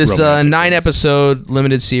 but this 9-episode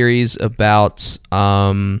limited series about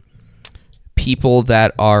people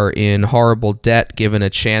that are in horrible debt given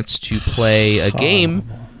a chance to play a game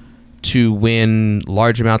to win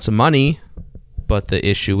large amounts of money. But the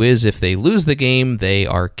issue is if they lose the game, they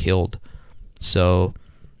are killed. So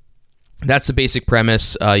that's the basic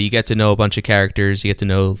premise. You get to know a bunch of characters. You get to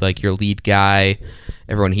know like your lead guy,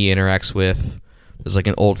 everyone he interacts with. There's like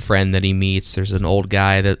an old friend that he meets. There's an old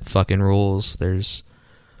guy that fucking rules. There's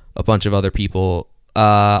a bunch of other people.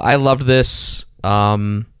 I loved this.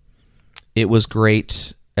 It was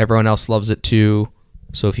great. Everyone else loves it too.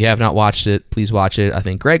 So if you have not watched it, please watch it. I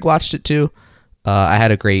think Greg watched it too. I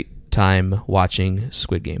had a great time watching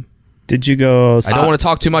Squid Game. Did you go... I don't want to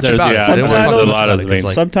talk too much about it. I didn't want to talk a lot of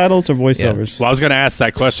things. Subtitles or voiceovers? Yeah. Well, I was going to ask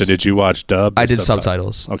that question. Did you watch dub? I did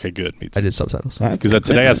subtitles. Okay, good. Me too. I did subtitles. Because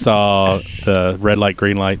today I saw the red light,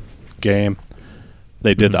 green light game.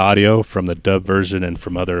 They did the audio from the dub version and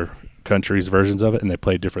from other countries' versions of it, and they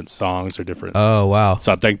played different songs or different... Oh, wow.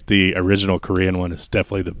 So I think the original Korean one is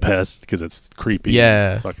definitely the best because it's creepy.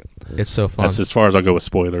 Yeah. It's so fun. That's as far as I'll go with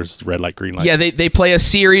spoilers. Red light, green light. Yeah, they play a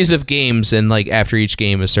series of games, and like after each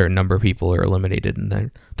game, a certain number of people are eliminated, and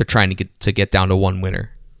they're trying to get down to one winner.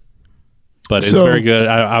 But it's very good.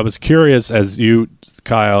 I was curious, as you,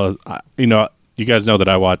 Kyle, you guys know that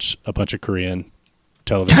I watch a bunch of Korean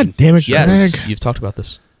television. God damn it, yes, Greg. You've talked about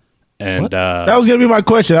this. And that was going to be my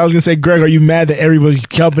question. I was going to say, Greg, are you mad that everybody's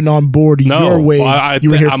jumping on board your way? You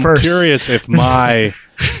were here first. I'm curious if my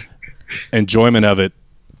enjoyment of it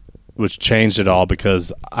was changed at all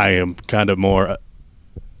because I am kind of more...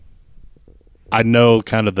 I know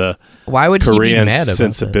kind of the Korean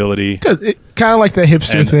sensibility. Because it kind of like the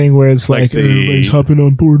hipster thing where it's like everybody's hopping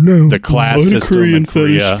on board now. The class system Korean in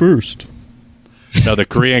Korea. First. No, the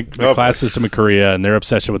class system in Korea and their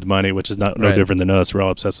obsession with money, which is no different than us. We're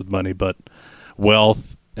all obsessed with money, but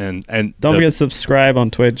wealth and don't forget to subscribe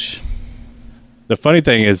on Twitch. The funny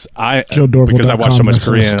thing is, JoeDorval.com, because I watch so much that's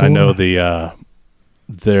our Korean, I know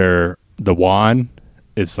store. the won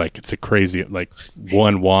is like, it's a crazy, like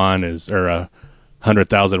 1 won is, or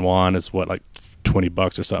 100,000 won is what, like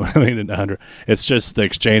 $20 or something. I mean, 100. It's just the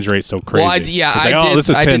exchange rate so crazy. Well, This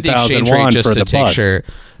is I did the 10,000 exchange rate won just for to the take bus. sure.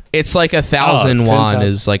 It's like 1,000 it's won 10,000.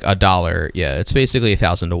 is like $1. Yeah, it's basically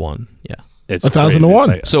 1,000 to 1. Yeah, It's 1,000 to crazy. 1.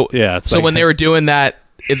 It's like- so yeah, it's so like- when they were doing that,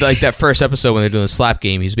 like that first episode when they're doing the slap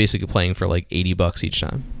game, he's basically playing for like $80 each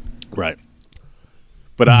time. Right.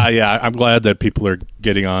 But I'm glad that people are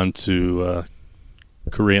getting on to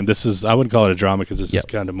Korean. This is, I wouldn't call it a drama because this is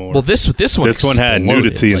kind of more. Well, this one had exploded.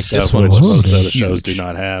 nudity and Like, stuff, this one which was most other shows huge. do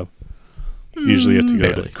not have. Usually, you have to go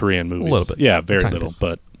barely. to Korean movies. A little bit. Yeah, very Tiny little, bit.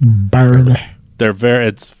 but Barely. they're very.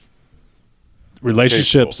 It's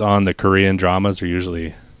relationships on the Korean dramas are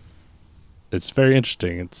usually. It's very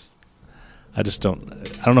interesting. I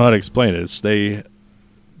don't know how to explain it. It's they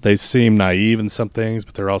seem naive in some things,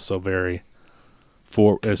 but they're also very.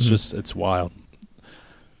 It's wild.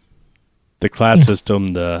 The class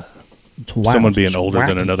system, someone being older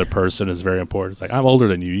than another person is very important. It's like, I'm older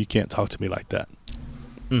than you. You can't talk to me like that.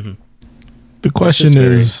 Mm-hmm. The question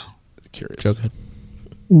is, curious.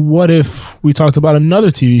 what if we talked about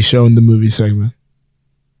another TV show in the movie segment?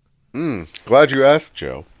 Glad you asked,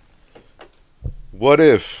 Joe. What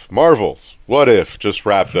if Marvel's What If just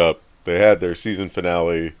wrapped up? They had their season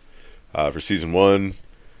finale for season 1.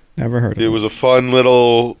 Never heard of it. It was a fun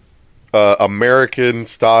little American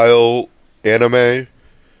style anime.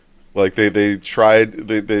 Like they tried.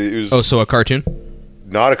 It was so a cartoon?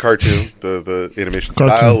 Not a cartoon. The animation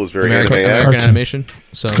Cartoon. style was very American anime-esque. animation.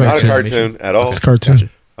 So It's Not a cartoon. cartoon at all. It's cartoon.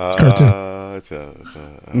 It's cartoon.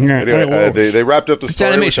 Anyway, they wrapped up the It's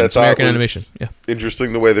story, animation. which I It's thought American was animation. Yeah.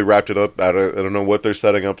 interesting the way they wrapped it up. I don't know what they're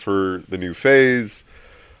setting up for the new phase,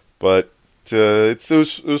 but it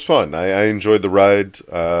was fun. I enjoyed the ride.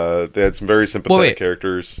 They had some very sympathetic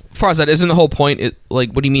characters. Farzad, isn't the whole point?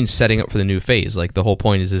 What do you mean setting up for the new phase? Like the whole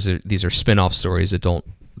point is these are spin-off stories that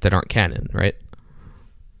aren't canon, right?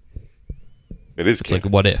 It is It's canon.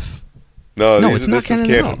 like what if? No, it's not this is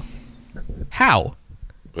canon at all. canon. How?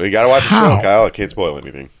 Well, you gotta watch the How? show, Kyle. I can't spoil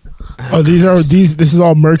anything. Oh, this is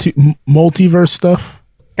all multiverse stuff?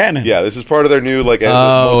 Canon. Yeah, this is part of their new it's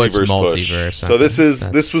multiverse multiverse. push. So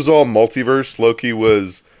this was all multiverse. Loki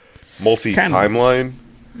was multi-timeline.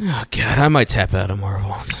 Oh god, I might tap out of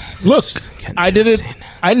Marvel. Look, I did it.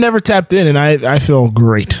 I never tapped in, and I feel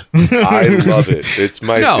great. I love it. It's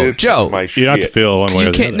my Joe. My You don't have to shit. feel one way You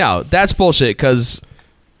or the can't. other. No, that's bullshit. Because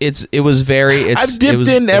it was very. I've dipped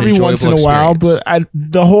in an every once in a enjoyable while, experience. but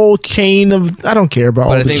the whole chain of I don't care about. But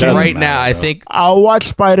all I the think chains. right now, I think I'll watch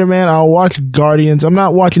Spider-Man. I'll watch Guardians. I'm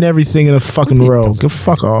not watching everything in a fucking row. Go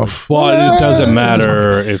fuck off. Well, it doesn't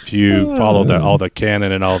matter if you follow all the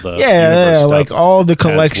canon and all the Yeah, universe like stuff all the as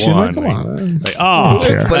collection. one. Like, come on. Like, oh,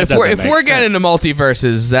 care. But that if we're getting into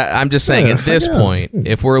multiverses, that I'm just saying Yeah, at this fuck yeah. point,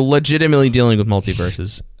 if we're legitimately dealing with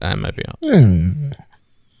multiverses, I might be out.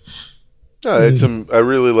 No, I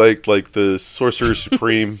really liked the Sorcerer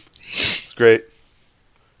Supreme. It's great.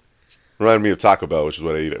 Reminded me of Taco Bell, which is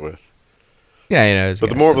what I eat it with. Yeah, it's But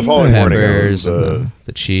got the following morning, I peppers was and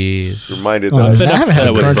the cheese. reminded Oh, I've that been I haven't had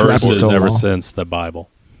upset with Crunch Wrap in verses so ever long. since the Bible.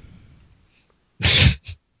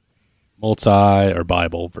 Multi or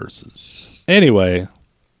Bible verses. Anyway,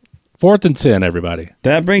 4th and 10, everybody.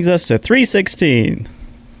 That brings us to 316.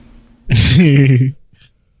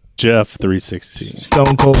 Jeff 316.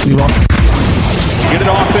 Stone Cold Steve Austin. Get it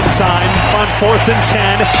off in time on 4th and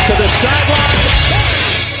 10 to the sideline.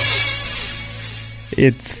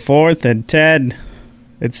 It's 4th and 10.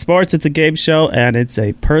 It's sports, it's a game show, and it's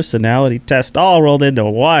a personality test all rolled into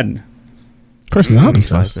one. Personality 5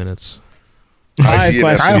 test. minutes. 5 IGNFC.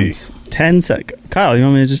 questions. 10 seconds. Kyle, you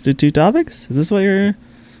want me to just do 2 topics? Is this what you're...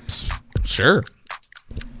 Sure.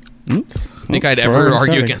 Oops. Think I'd We're ever already argue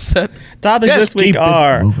starting. against that? Topics Yes, this week keep it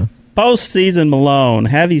are moving. postseason Malone,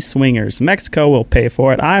 heavy swingers. Mexico will pay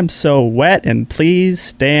for it. I'm so wet, and please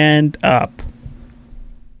stand up.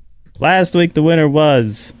 Last week the winner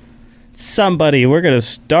was somebody. We're gonna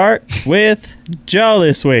start with Joe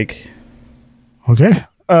this week. Okay.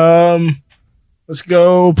 Let's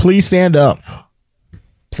go. Please stand up.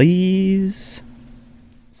 Please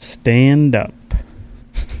stand up.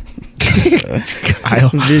 Kyle.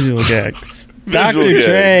 Visual gags. Dr. Visual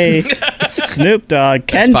Dre, Snoop Dogg,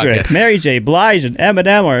 Kendrick, podcast. Mary J. Blige, and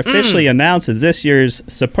Eminem are officially announced as this year's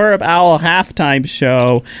Superb Owl halftime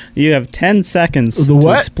show. You have 10 seconds The to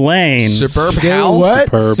what? explain. Superb Say Owl? what?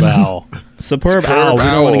 Superb Owl. Superb Owl. We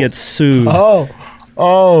don't want to get sued. Oh,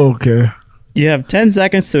 okay. You have 10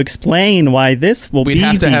 seconds to explain why this will We'd be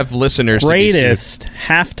have to the have listeners greatest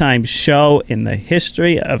halftime show in the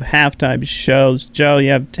history of halftime shows. Joe, you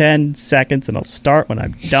have 10 seconds, and I'll start when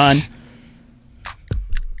I'm done.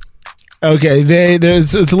 Okay,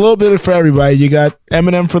 it's a little bit for everybody. You got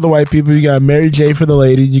Eminem for the white people, you got Mary J for the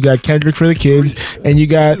lady, you got Kendrick for the kids, and you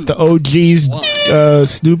got the OGs,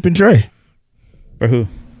 Snoop and Dre. For who?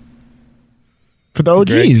 For the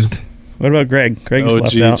OGs. Greg. What about Greg? Greg's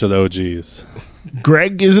left out. OGs or the OGs?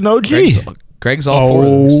 Greg is an OG. Greg's all for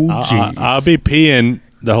those. I'll be peeing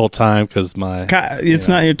the whole time because my... It's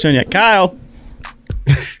not your turn yet. Kyle.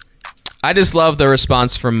 I just love the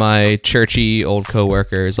response from my churchy old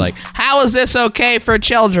coworkers. Like, how is this okay for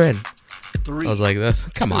children? I was like, "This,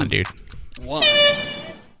 come on, dude." 1.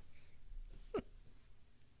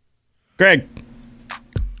 Greg.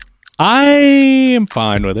 I am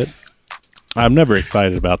fine with it. I'm never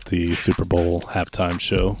excited about the Super Bowl halftime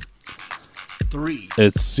show. 3.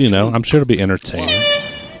 It's, I'm sure it'll be entertaining.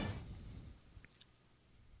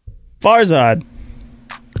 Farzad.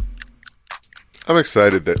 I'm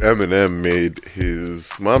excited that Eminem made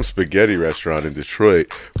his mom's spaghetti restaurant in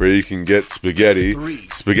Detroit where you can get spaghetti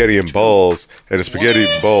and balls, and a spaghetti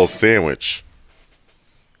balls sandwich.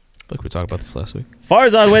 Look, we talked about this last week.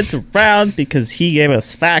 Farzad wins the round because he gave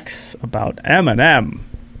us facts about Eminem.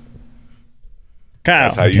 Kyle.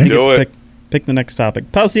 That's how you do it. Pick the next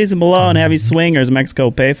topic. Postseason below and heavy swingers.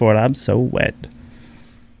 Mexico pay for it. I'm so wet.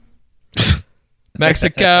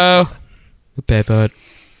 Mexico. We pay for it.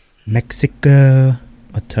 Mexico.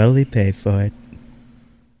 I'll totally pay for it.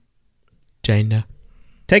 China.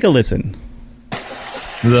 Take a listen.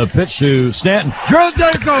 The pitch to Stanton. There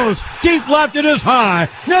it goes. Deep left. It is high.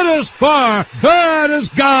 It is far. It is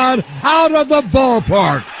gone out of the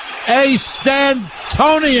ballpark. A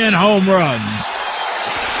Stantonian home run.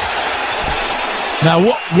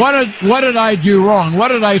 Now, what did I do wrong? What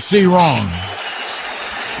did I see wrong?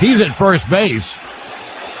 He's at first base.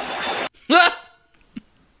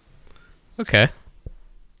 Okay.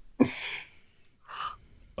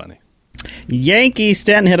 Funny. Yankee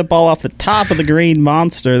Stanton hit a ball off the top of the green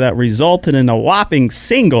monster that resulted in a whopping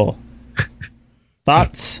single.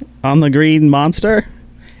 Thoughts on the green monster?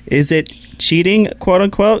 Is it cheating, quote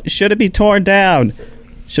unquote? Should it be torn down?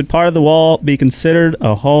 Should part of the wall be considered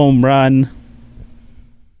a home run?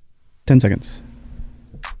 10 seconds.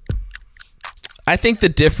 I think the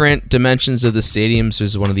different dimensions of the stadiums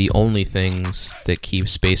is one of the only things that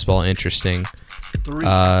keeps baseball interesting.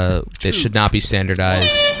 It should not be standardized.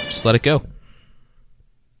 Just let it go.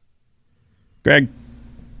 Greg.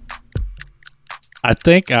 I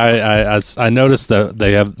think I noticed that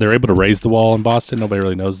they're able to raise the wall in Boston. Nobody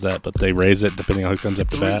really knows that, but they raise it depending on who comes up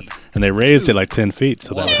to bat, and they raised it like 10 feet,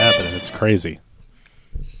 so that would happen, and it's crazy.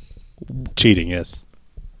 Cheating, yes.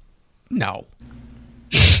 No.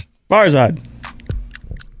 Farzad.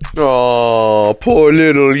 Oh, poor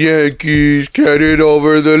little Yankees carried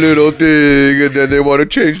over the little thing, and then they want to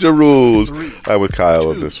change the rules. I'm with Kyle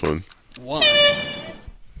on this one. 1.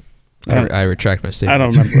 I retract my statement. I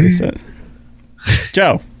don't remember what he said.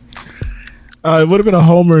 Joe. It would have been a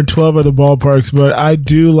homer in 12 other ballparks, but I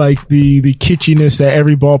do like the kitschiness that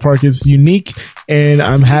every ballpark is unique, and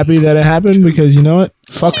I'm happy that it happened because, you know what?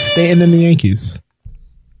 Fuck Stanton and the Yankees.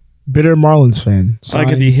 Bitter Marlins fan.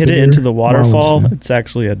 Like if you hit it into the waterfall, it's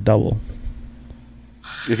actually a double.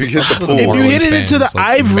 If you hit the pool, if you hit it into the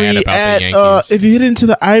Ivory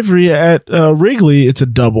at Wrigley, it's a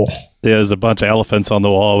double. Yeah, there's a bunch of elephants on the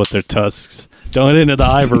wall with their tusks. Don't hit into the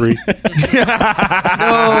Ivory.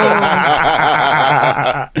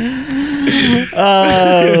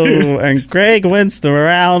 Oh, and Greg wins the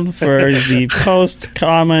round for the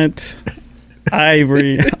post-comment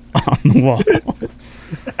Ivory on the wall.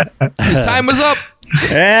 His time was up.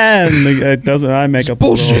 And it doesn't. I make up the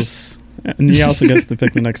rules. And he also gets to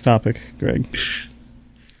pick the next topic, Greg.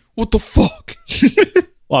 What the fuck?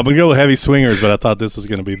 Well, I'm going to go with heavy swingers, but I thought this was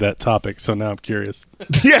going to be that topic, so now I'm curious.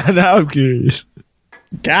 Yeah, now I'm curious.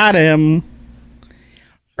 Got him.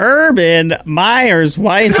 Urban Meyer's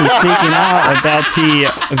wife is speaking out about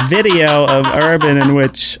the video of Urban in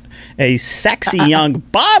which a sexy young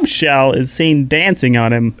bombshell is seen dancing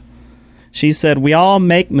on him. She said, "We all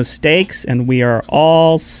make mistakes and we are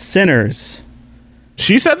all sinners."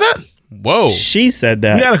 She said that? Whoa. She said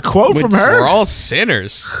that. We got a quote from her? We're all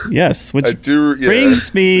sinners. Yes, which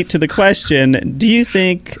brings me to the question, do you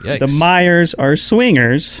think the Meyers are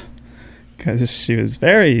swingers? Because she was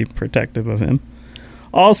very protective of him.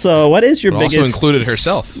 Also, what is your biggest... also included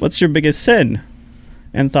herself. What's your biggest sin?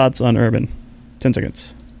 And thoughts on Urban? 10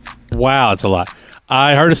 seconds. Wow, it's a lot.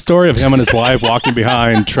 I heard a story of him and his wife walking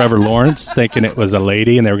behind Trevor Lawrence, thinking it was a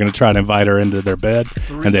lady, and they were going to try to invite her into their bed.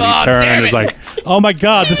 And then he turned and was like, "Oh my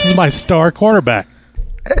God, this is my star cornerback."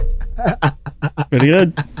 Pretty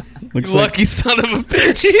good. You lucky son of a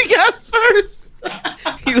bitch. He got first.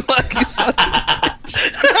 You lucky son of a bitch.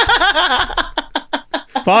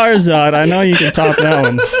 Farzad, I know you can top that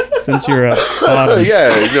one since you're a bottom.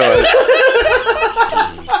 Yeah,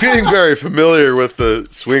 being very familiar with the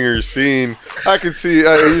swingers scene, I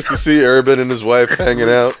used to see Urban and his wife hanging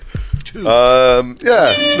out.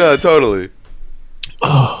 Totally.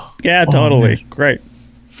 Yeah, totally. Great.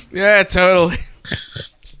 Yeah, totally.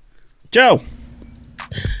 Joe.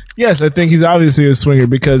 Yes, I think he's obviously a swinger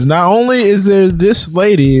because not only is there this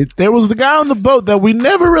lady, there was the guy on the boat that we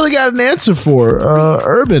never really got an answer for.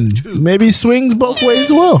 Urban. Maybe he swings both ways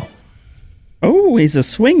as well. Oh, he's a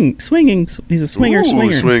swinging. He's a swinger.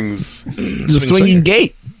 Swings. He's a swinging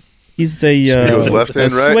gate. He's a he goes left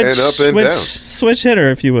and right and up and down. Switch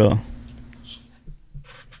hitter, if you will.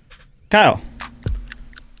 Kyle.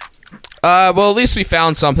 Well, at least we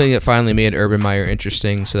found something that finally made Urban Meyer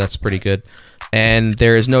interesting, so that's pretty good. And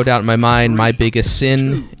there is no doubt in my mind, my biggest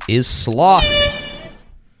sin is sloth.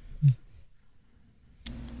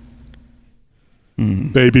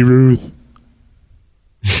 Baby Ruth.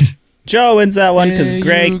 Joe wins that one because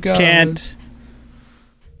Greg can't.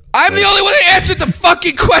 I'm the only one that answered the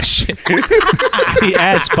fucking question. He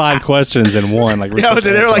asked 5 questions in one. Like, yeah, but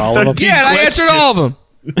they're like 13. Yeah, and I answered all of them.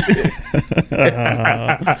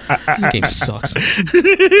 This game sucks.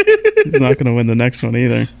 He's not going to win the next one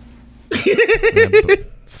either.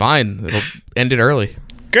 Fine, it'll end it early.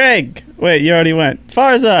 Greg, wait, you already went.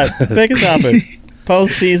 Farzad, pick a topic.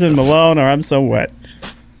 Postseason, Malone, or I'm so wet.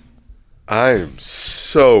 I am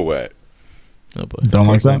so wet. Oh boy. Don't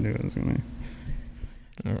like that.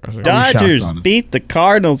 Dodgers beat the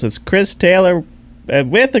Cardinals with Chris Taylor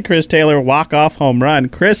walk-off home run.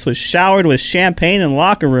 Chris was showered with champagne in the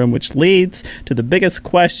locker room, which leads to the biggest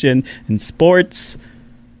question in sports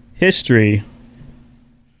history.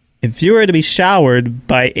 If you were to be showered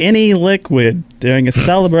by any liquid during a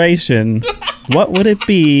celebration, what would it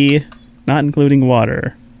be, not including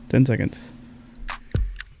water? 10 seconds.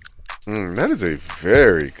 That is a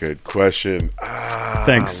very good question.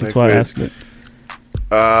 Thanks, that's why I asked it.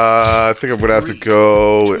 I think I'm going to have to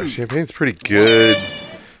go. Champagne's pretty good.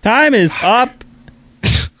 Time is up,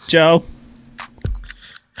 Joe.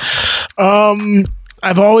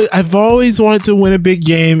 I've always wanted to win a big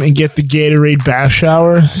game and get the Gatorade bath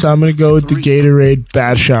shower, so I'm gonna go with the Gatorade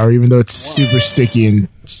bath shower, even though it's super sticky and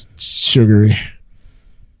sugary.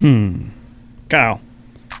 Kyle.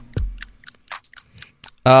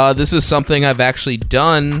 This is something I've actually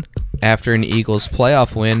done after an Eagles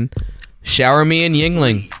playoff win. Shower me in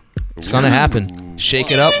Yingling. It's gonna happen. Shake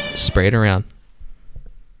it up, spray it around.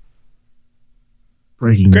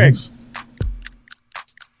 Breaking news.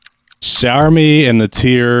 Shower me in the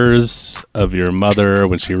tears of your mother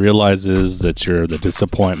when she realizes that you're the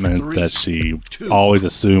disappointment that she always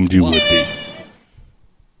assumed you would be.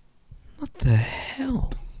 What the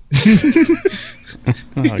hell?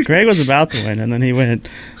 Greg was about to win, and then he went.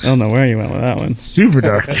 I don't know where he went with that one. Super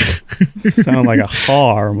dark. Sounded like a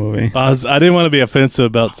horror movie. I didn't want to be offensive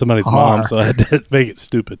about somebody's mom, so I had to make it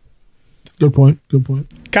stupid. Good point.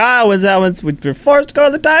 Kyle wins that one. We're forced to go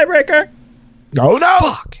to the tiebreaker. Oh no!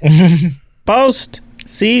 Fuck.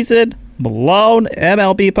 Postseason, Malone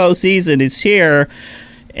MLB postseason is here,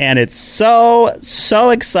 and it's so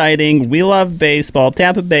exciting. We love baseball.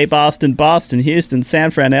 Tampa Bay, Boston, Houston,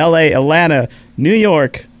 San Fran, LA, Atlanta, New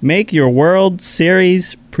York. Make your World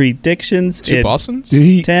Series predictions. 2 Bostons? Did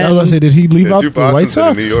he leave out the White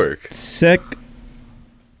Sox? In New York. Sick.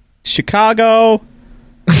 Chicago.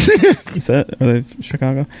 Is that are they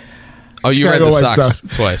Chicago? Oh, you read the Sox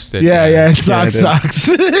twice, didn't you? Yeah, Sox. I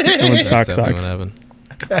went Sox.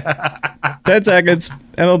 10 seconds.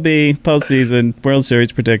 MLB postseason World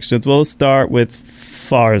Series predictions. We'll start with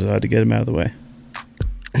Farzad to get him out of the way.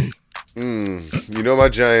 You know my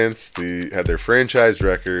Giants. They had their franchise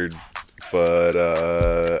record, but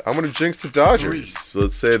I'm going to jinx the Dodgers. So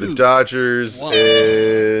let's say the Dodgers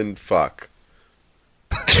and fuck.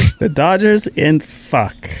 The Dodgers in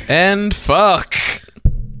fuck. And fuck.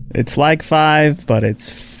 It's like 5, but it's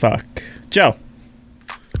fuck. Joe.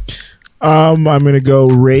 I'm gonna go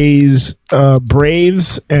Rays,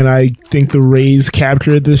 Braves, and I think the Rays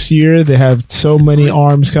capture it this year. They have so many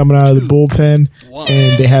arms coming out of the bullpen,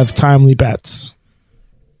 and they have timely bats.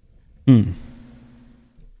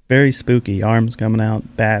 Very spooky. Arms coming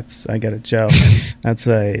out, bats. I get it, Joe. That's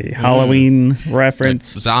a Halloween reference.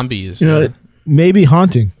 Zombies. Maybe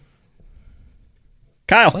haunting.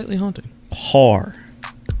 Kyle. Slightly haunting. Whore.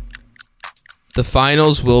 The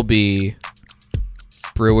finals will be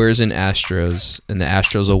Brewers and Astros, and the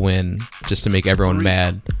Astros will win just to make everyone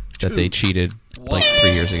mad that they cheated like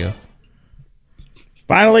 3 years ago.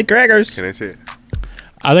 Finally, Gregors. Can I see it?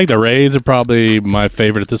 I think the Rays are probably my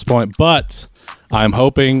favorite at this point, but I'm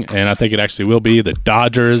hoping, and I think it actually will be, the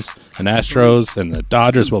Dodgers and Astros, and the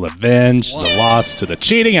Dodgers will avenge the loss to the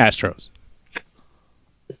cheating Astros.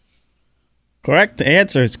 Correct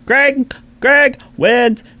answer is Greg. Greg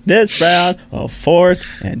wins this round of 4th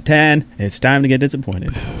and 10. It's time to get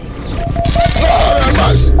disappointed.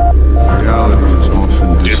 Reality is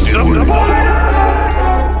often disappointing.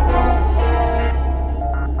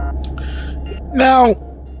 Now,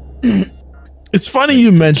 it's funny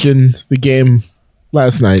you mentioned the game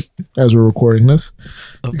last night as we're recording this,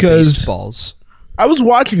 because baseballs. I was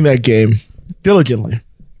watching that game diligently.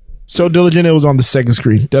 So diligent it was on the second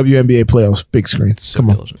screen. WNBA playoffs, big screen. Come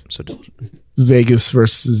on. So diligent. Vegas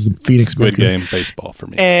versus the Phoenix Squid Mercury. Game baseball for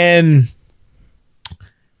me. And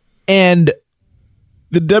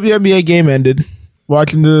the WNBA game ended.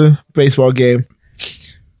 Watching the baseball game.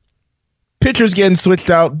 Pitchers getting switched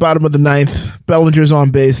out, bottom of the 9th. Bellinger's on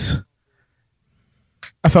base.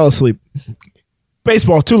 I fell asleep.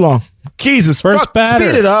 Baseball, too long. Jesus, First batter.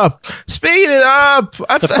 Speed it up. Speed it up.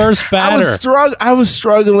 The first batter. I was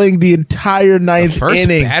struggling the entire 9th First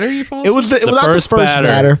inning. batter you fall It was not the first first batter.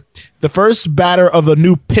 batter. The first batter of a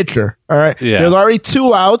new pitcher. All right. Yeah. There's already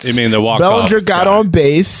 2 outs. You mean the walk-off Bellinger got guy. on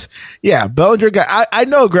base. Yeah, Bellinger got. I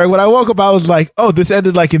know, Greg. When I woke up, I was like, "Oh, this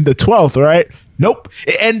ended like in the 12th, right?" Nope.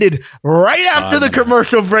 It ended right after the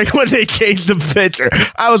commercial break when they changed the pitcher.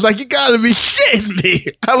 I was like, "You gotta be shitting me!"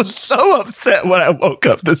 I was so upset when I woke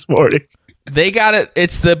up this morning. They got it.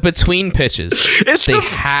 It's the between pitches. They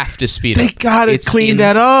have to speed They up. gotta It's clean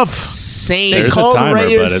that up. insane. They There's a called timer,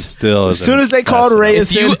 Reyes. but it still As isn't soon as they called fast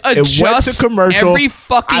Reyes If you in, it went adjust to commercial. every I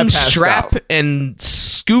fucking passed strap out. and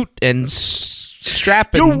scoot and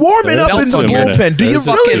strap and You're warming up belt in the on your bullpen. Do you There's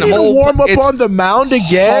a really need to whole- warm up it's on the mound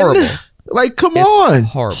again? horrible. Like, come It's on.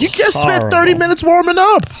 horrible. You just spent Horrible. 30 minutes warming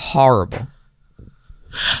up. horrible.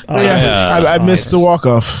 I missed the walk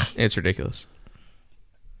off. It's ridiculous.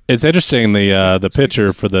 It's interesting. The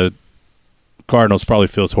pitcher for the Cardinals probably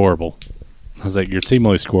feels horrible. I was like, your team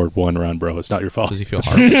only scored 1 run, bro. It's not your fault. Does he feel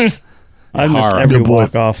horrible? I missed Horrible. every Good boy.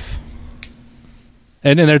 walk off.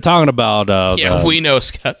 And then they're talking about Yeah, we know,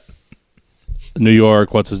 Scott. New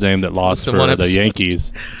York. What's his name that lost The for one the episode.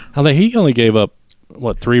 Yankees? How like he only gave up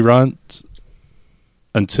 3 runs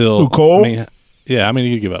until Who, Cole? I mean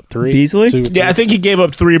he could give up 3. Beasley? 2, Yeah, I think he gave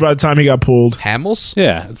up 3 by the time he got pulled. Hamels?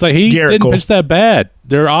 Yeah, it's like he Garrett didn't Cole. pitch that bad.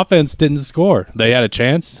 Their offense didn't score. They had a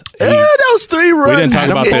chance. Yeah, that was 3 runs. We didn't talk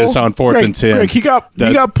about this on 4th and 10. Greg, he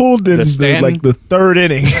got pulled in Stanton- the 3rd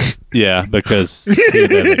inning. Yeah, because he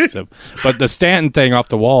didn't, so. But the Stanton thing off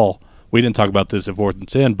the wall, we didn't talk about this at 4th and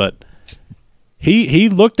 10, but he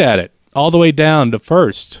looked at it all the way down to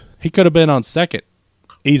first. He could have been on second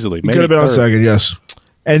easily. He could have been on second, yes.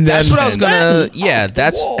 And That's then what I was gonna. Yeah,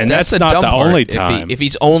 that's that's the not dumb the part. only If time. if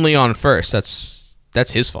he's only on first,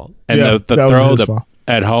 that's his fault. And Yeah, the that was throw his fault.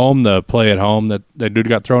 at home, the play at home that dude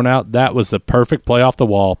got thrown out, that was the perfect play off the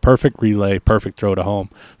wall, perfect relay, perfect throw to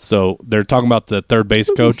home. So they're talking about the third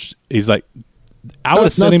base coach. He's like, I would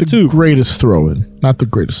have sent him the too. greatest throw-in. Not the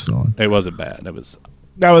greatest throw-in. It wasn't bad. It was,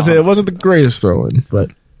 That was it. It wasn't the greatest throw-in,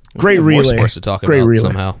 but great More relay. sports to talk Great about relay.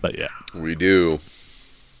 somehow. but yeah. We do.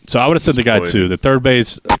 So I would have sent the guy Disappointed. too. The third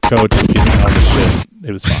base coach was getting all this shit.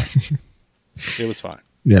 It was fine. It was fine.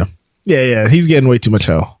 Yeah. Yeah. He's getting way too much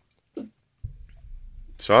hell.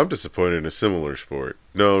 So I'm disappointed in a similar sport.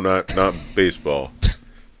 No, not baseball,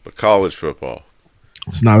 but college football.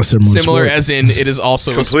 It's not a similar Similar sport. as in it is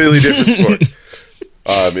also a Completely different sport.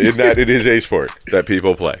 In that it is a sport that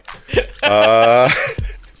people play.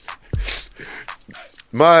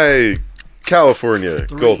 My California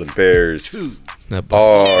Golden Bears No, are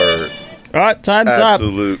All right, time's up.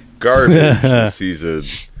 absolute garbage this season.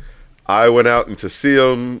 I went out to see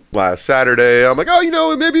them last Saturday. I'm like,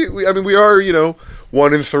 maybe we are,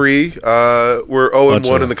 1-3. We're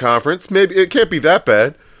 0-1 in the conference. Maybe it can't be that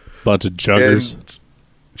bad. Bunch of juggers. And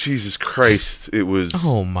Jesus Christ, it was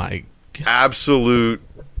Oh my god! absolute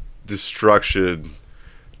destruction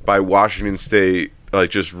by Washington State, like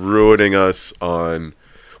just ruining us on.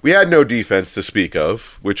 We had no defense to speak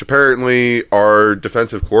of, which apparently our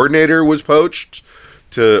defensive coordinator was poached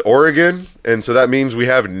to Oregon, and so that means we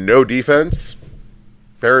have no defense.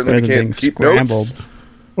 Apparently, we can't keep notes.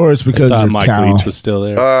 Or it's because you're Mike Cal. Leach was still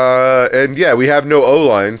there. And yeah, we have no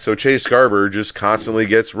O-line, so Chase Garber just constantly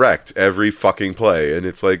gets wrecked every fucking play, and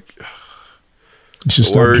it's like You should the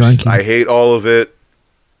start worst. drinking. I hate all of it.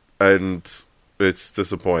 and it's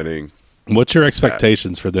disappointing. What's your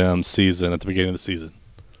expectations for them season at the beginning of the season?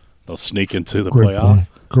 They'll sneak into the Great playoff. point.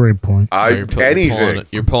 Great point. Anything.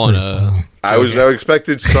 You're pulling a. I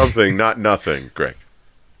expected something, not nothing, Greg.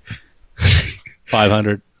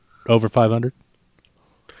 500, over 500.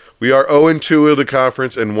 We are 0-2 in the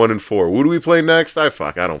conference and 1-4. Who do we play next? I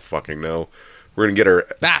don't fucking know. We're gonna get our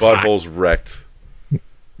buttholes wrecked.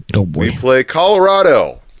 Oh boy. We play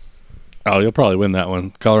Colorado. Oh, you'll probably win that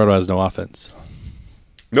one. Colorado has no offense.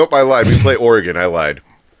 Nope, I lied. We play Oregon. I lied.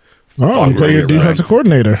 Oh, you play your defensive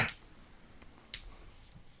coordinator.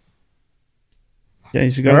 Yeah,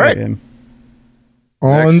 you should go All to right. that game.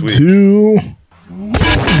 On Next week. to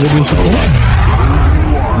the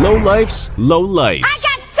disappointment. Low lifes, low lights.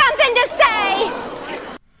 Something to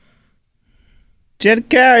say! Jed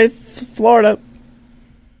Carey, Florida.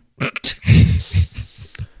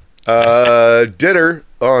 Dinner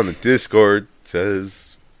on the Discord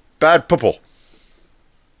says bad pupil.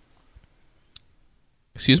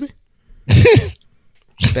 Excuse me?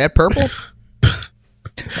 Bad purple?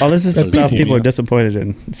 Oh, this is stuff people are disappointed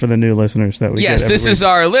in for the new listeners that we Yes, get this every is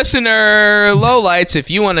our listener lowlights.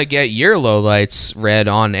 If you want to get your lowlights read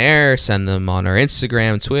on air, send them on our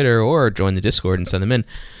Instagram, Twitter, or join the Discord and send them in.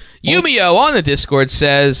 Yumio on the Discord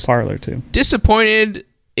says, Parlor too. Disappointed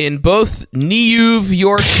in both New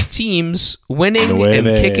York teams winning and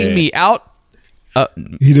kicking me out.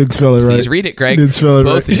 He did spell it right. Please read it, Greg. He did spell it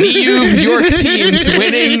Both right. New York teams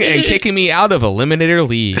winning and kicking me out of eliminator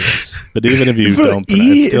leagues. But even if you don't,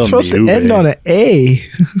 It's supposed to end on an A.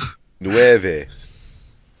 Nueve.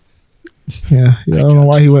 Yeah, I don't know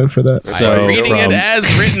why he went for that. So I'm reading it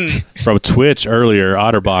as written. From Twitch earlier,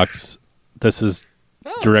 Otterbox, this is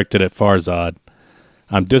directed at Farzad.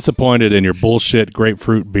 I'm disappointed in your bullshit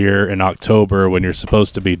grapefruit beer in October when you're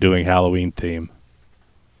supposed to be doing Halloween theme.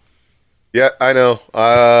 Yeah, I know.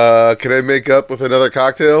 Can I make up with another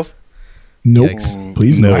cocktail? Nope. Yikes.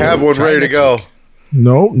 Please no. I have one ready to go.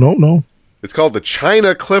 No. It's called the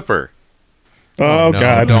China Clipper. Oh, no,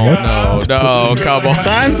 God. No, come on.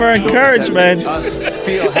 Time for encouragement.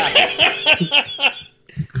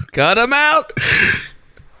 Cut him out.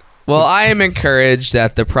 Well, I am encouraged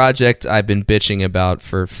that the project I've been bitching about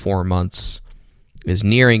for 4 months is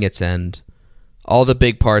nearing its end. All the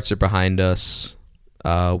big parts are behind us.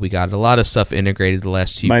 We got a lot of stuff integrated the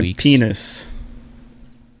last 2 weeks.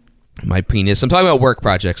 My penis. I'm talking about work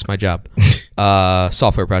projects, my job.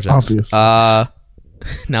 Software projects. Obvious.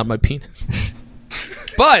 Not my penis.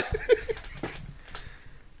 But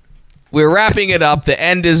we're wrapping it up. The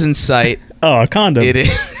end is in sight. Oh, a condom. It is.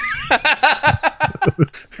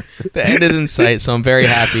 The end is in sight, so I'm very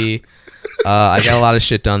happy. I got a lot of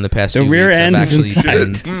shit done the past few rear weeks. end is in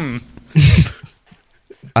sight.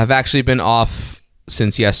 I've actually been off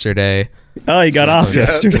since yesterday. Oh, you got off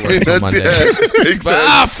yesterday. Until Monday.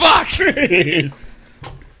 Fuck!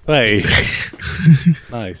 Hey.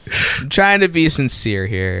 Nice. I'm trying to be sincere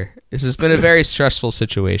here. This has been a very stressful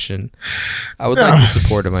situation. I would like the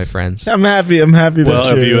support of my friends. I'm happy. Well,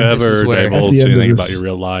 if you This is ever where- divulge At the end of anything this- about your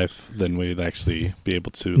real life, then we'd actually be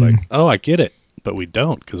able to oh, I get it, but we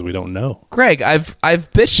don't because we don't know. Greg, I've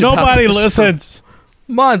bitched about Nobody this for listens.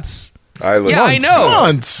 months. I listen. Yeah, I know.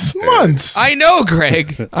 Months. I know,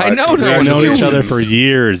 Greg. I know. No We've one known each other weeks. for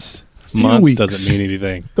years. Few Months weeks. doesn't mean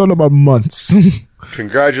anything. Don't know about months.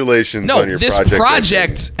 Congratulations No, on your this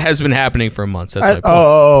project has been happening for months. That's my point.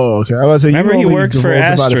 Okay. I was saying. Remember, he works for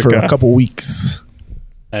about it for a Astrica. couple weeks.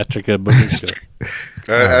 Astrica Budica.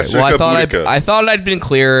 Well, I thought I'd been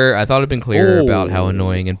clearer. I thought I'd been clearer Oh. about how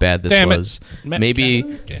annoying and bad this Damn it. was.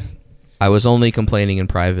 Maybe I was only complaining in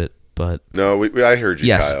private, but No, I heard you,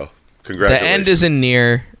 yes, Kyle. the Congratulations. end isn't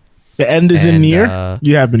near. The end is in And, near.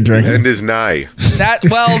 You have been The drinking. end is nigh. That's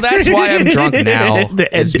why I'm drunk now. The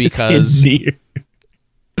end is because near.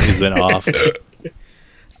 He's been off.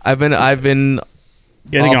 I've been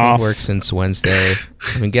Getting off off. of work since Wednesday.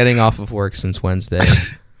 I've been getting off of work since Wednesday,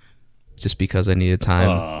 just because I needed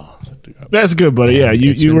time. That's good, buddy. Yeah,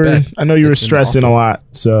 It's you been were. bad. I know you were It's been stressing awful. a lot,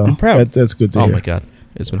 so I'm proud. that's good to Oh hear. my god,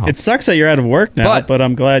 it's been hard. It sucks that you're out of work now, but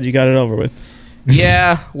I'm glad you got it over with.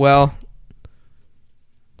 Yeah, well,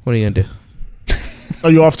 what are you gonna do? Are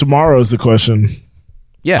you off tomorrow? Is the question.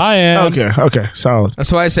 Yeah, I am. Okay, solid.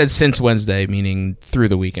 That's why I said since Wednesday, meaning through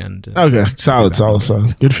the weekend. Okay, solid.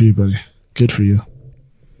 Good for you, buddy. Good for you.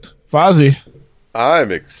 Fozzie.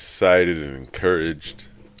 I'm excited and encouraged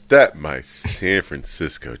that my San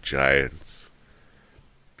Francisco Giants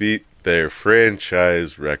beat their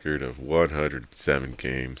franchise record of 107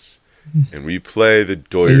 games, and we play the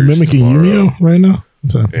Doyers Are you mimicking tomorrow. Yumio right now?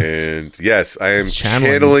 What's up? And yes, I am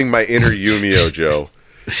channeling. channeling my inner Yumio, Joe.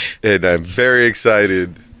 And I'm very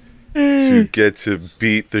excited to get to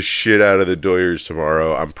beat the shit out of the Doyers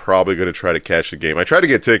tomorrow. I'm probably going to try to catch the game. I tried to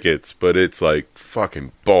get tickets, but it's like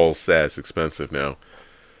fucking balls-ass expensive now.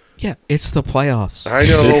 Yeah, it's the playoffs. I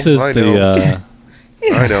know. This is I the know.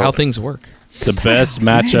 I know. how things work. the best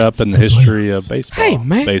matchup in the history of baseball, Hey,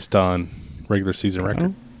 man. based on regular season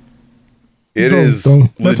record. It is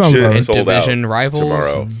Let's talk about legit it. sold Division out rivals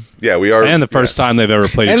tomorrow. Yeah, we are. And the first time they've ever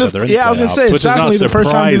played each other in the I was gonna playoffs, say, which it's is not definitely the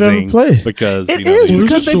first time they've ever surprising played. because It is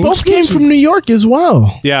because they both came from New York as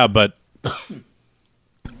well. Yeah, but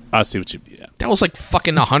I see what you. Yeah. That was like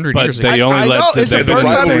fucking 100 But years ago. they only let it's they've the been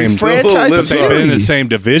in first the time we same franchise they've been in the series. same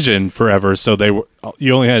division forever, so they were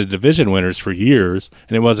you only had division winners for years,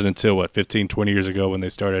 and it wasn't until 15, 20 years ago when they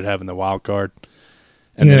started having the wild card.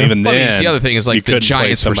 And then even Well, then, the other thing is you like the couldn't play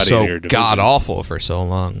Giants were somebody in so your division. god awful for so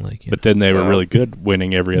long. Like, But then they were really good,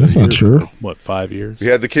 winning every other That's year. not true. For, what, 5 years? We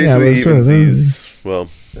had the case Yeah, of the but it's not- evensies. Well,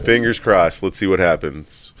 fingers crossed. Let's see what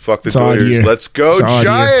happens. Fuck the It's an odd Doyers. year. Let's go It's an odd year.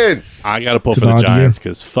 Giants. I got to pull It's for an the odd Giants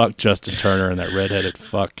because fuck Justin Turner and that redheaded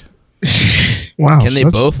fuck. Wow. can they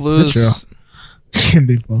such- both lose? such a- Can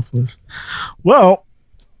they both lose? Well,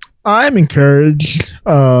 I'm encouraged.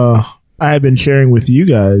 I have been sharing with you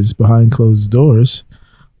guys behind closed doors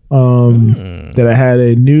that I had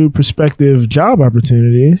a new prospective job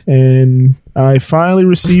opportunity, and I finally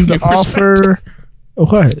received the offer.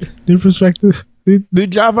 What? New perspective? New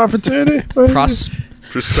job opportunity?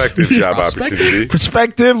 Prospective job opportunity.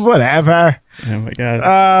 Perspective, whatever. Oh my god.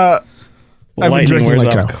 I've been Lightning drinking wears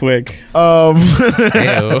like off a- quick.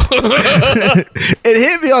 It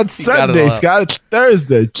hit me on Sunday, all. Scott. It's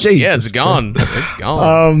Thursday. Jesus. Yeah, it's gone. It's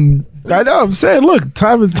gone. I know. I'm saying, look,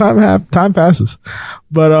 time passes,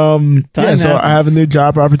 but yeah. So I have a new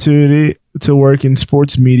job opportunity to work in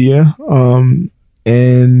sports media.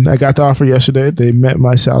 And I got the offer yesterday. They met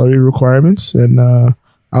my salary requirements, and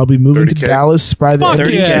I'll be moving to 30K? Dallas by the end of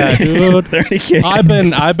the year. Yeah, dude.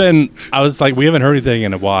 30K. I was like, we haven't heard anything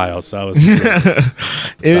in a while, so I was.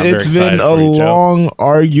 It's been excited a for you, Joe. long,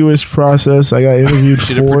 arduous process. I got interviewed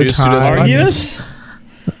Should have 4 produced it as times. Arguous?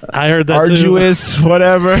 I heard that too. Arduous,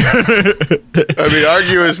 whatever. I mean,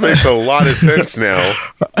 Arguous makes a lot of sense now.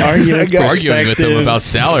 Arguous Arguing with him about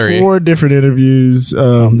salary. 4 different interviews.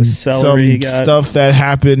 the salary you Some got. stuff that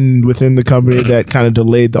happened within the company that kind of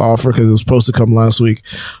delayed the offer because it was supposed to come last week.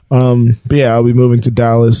 But yeah, I'll be moving to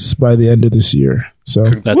Dallas by the end of this year. So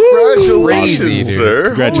That's Congratulations, crazy, dude. sir.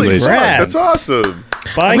 Congratulations. Holy fuck, Congrats. that's awesome.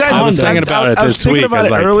 Buy I was condoms. thinking about it I was this thinking week. about I was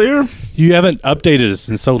it like, earlier. you haven't updated us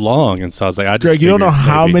in so long, and so I was like, I just Greg, you don't know figured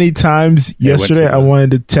how maybe- many times They went yesterday to I the-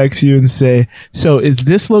 wanted to text you and say, so is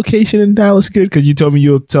this location in Dallas good? Because you told me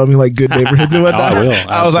you'll tell me like good neighborhoods and whatnot. I will,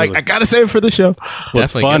 I was like, absolutely. I got to save it for the show.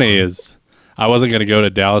 What's Definitely funny good. is I wasn't going to go to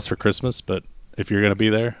Dallas for Christmas, but if you're going to be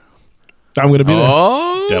there, I'm going to be there.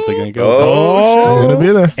 Oh, definitely going to go. I'm going to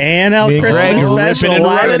be there. And El Me and Christmas Greg are special ripping and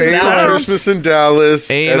live running in Anal Dallas. Christmas in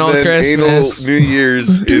Dallas. Anal and then Christmas. Anal New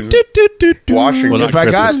Year's in Washington. Well, not If I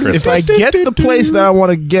Christmas. get the place that I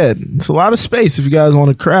want to get, it's a lot of space if you guys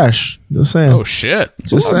want to crash. Just saying. oh shit.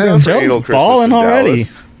 Just I'm saying. down for Joe's Anal Christmas balling in already.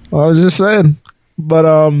 Dallas. I was just saying. But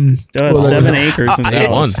Joe has well, 7 acres in I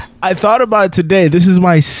Dallas. won. I thought about it today. This is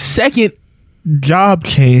my second job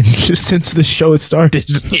change since the show started.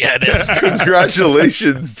 Yeah, it is.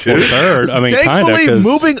 Congratulations, Well, dude. third. I mean, kind of Thankfully, because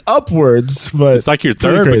moving upwards, but it's like your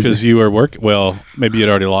pretty third crazy. because you were working. Well, maybe you'd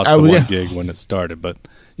already lost the yeah. one gig when it started, but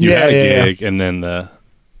you Yeah, had a yeah, gig and then the.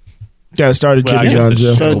 Yeah, I started Well, I Jimmy guess John's.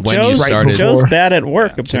 it's- Yeah. So When you Joe's, started- Joe's bad at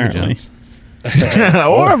work, apparently.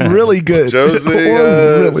 or I'm really good. Joe's Or I'm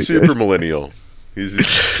a really super good. millennial.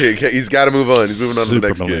 He's got to move on. He's moving on to the Super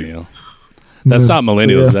next gig. millennial. That's not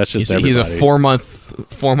millennials. Yeah. That's just He's a everybody.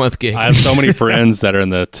 4-month gig. I have so many friends that are in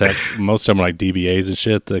the tech. Most of them are like DBAs and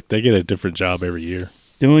shit. They get a different job every year,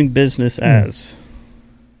 Doing business as.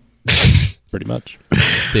 pretty much.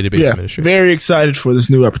 Database Yeah, administrator. very excited for this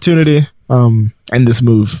new opportunity and this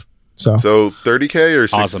move. So, So 30K or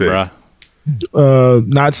 6 Awesome, fig? bro.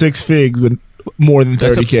 not 6 figs, but more than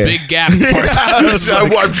That's 30K. a big gap. For us. I'm trying There's a to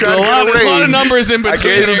lot, get a lot of range. numbers in I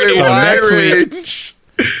between. gave him there. a So wide next week- range.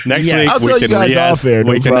 Next Yes. week I'll we tell can you guys re-ask. off air,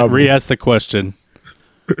 no we can problem. re-ask the question,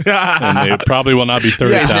 and it probably will not be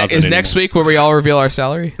 30,000. Is next week where we all reveal our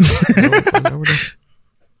salary?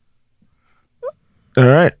 All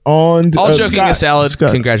right. On All joking Scott, aside,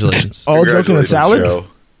 Scott. congratulations. All joking Congratulations, aside. Joe.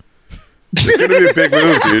 It's gonna be a big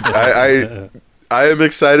move, dude. I am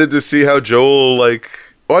excited to see how Joel like.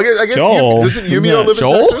 Well, I guess Joel? doesn't Who's Yumio that? live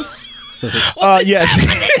Joel? in Texas? Yes.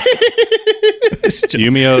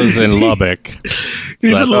 Yumio's in Lubbock. So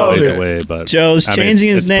He's that's in a ways Lubbock. away, but Joe's I mean, changing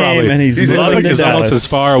his it's name, probably- and he's moving Lubbock to is almost Dallas. as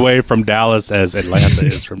far away from Dallas as Atlanta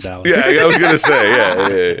is from Dallas. Yeah, I was gonna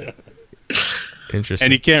say, yeah. Interesting.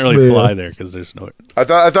 And you can't really fly there because there's no. I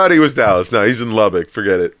thought he was Dallas. No, he's in Lubbock.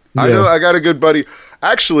 Forget it. I Yeah. know. I got a good buddy.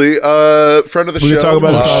 Actually, friend of the We show. can talk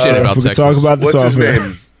about this off shit air. about We can Texas. talk about this What's his off air.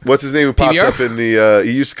 name? What's his name? Who popped PBR? up in the?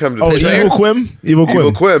 He used to come to. Oh, the Evil Quim. Evil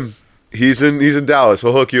Evil Quim. Quim. He's in Dallas.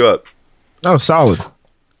 He'll hook you up. Oh, solid.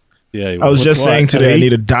 Yeah, I was just saying today I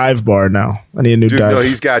need a dive bar now. I need a new Dude, dive. no,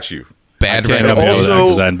 he's got you. Bad can't rental. help you with that 'cause I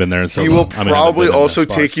Also, hadn't been there in so he long. will I mean, I haven't probably been in also that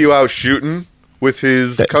bar take you out shooting with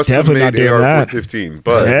his Definitely not custom-made doing that. AR-415.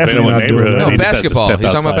 But Definitely Depending on not what doing neighborhood. that. No, He just has to basketball. step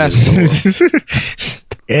He's talking about outside his basketball.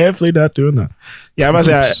 Definitely not doing that. Yeah, I'm about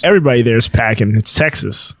to say everybody there is packing. It's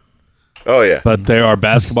Texas. oh yeah, But there are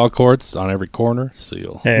basketball courts on every corner, so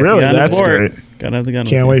you'll. Hey, Really? if you're on the That's board, great. Gotta have the gun.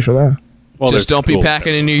 Can't with wait for that. Well, Just there's don't be schools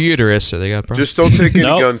packing in your uterus, or they got problems. just don't take any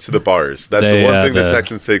Nope. guns to the bars. That's They, the one thing that the-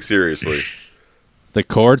 Texans take seriously. The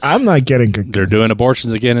courts. I'm not getting good. They're doing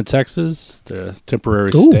abortions again in Texas. They're a temporary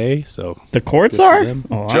Ooh. stay, so The courts Good for are? them.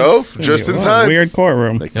 Oh, Joe, that's gonna just be in a time. Weird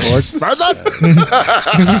courtroom. the courts. I don't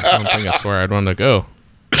think I swear I'd want to go.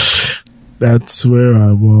 That's where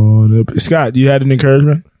I want to be. Scott, you had an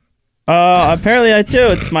encouragement? Apparently I do.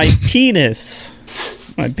 It's my penis.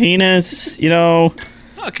 My penis, Oh,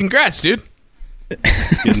 congrats, dude.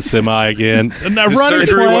 Getting semi again. And now His run it,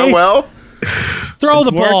 surgery went play. well. Throw it's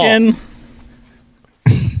the ball. working.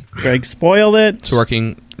 Greg spoiled it. It's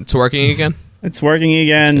working. It's working again. It's working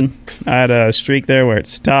again. I had a streak there where it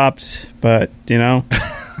stopped, but, Hey,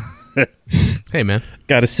 man.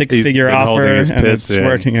 got a He's six-figure been holding offer, his and piss it's in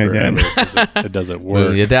working forever again. 'cause it doesn't Moving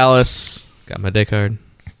work. to Dallas. Got my dick hard.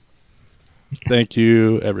 Thank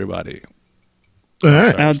you, everybody. All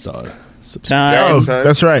right. Now it's Sorry. time. Oh, It's time.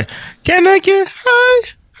 that's right. Can I get high?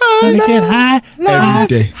 Can I get high? Every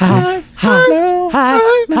day.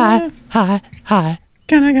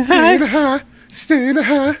 Can I get Staying high, staying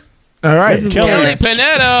high. All right. This is Kelly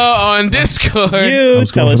Panetto on Discord. You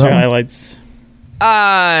was tell going us for your that one. highlights.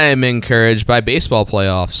 I'm encouraged by baseball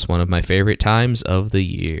playoffs, one of my favorite times of the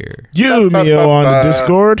year. You, Mio, on the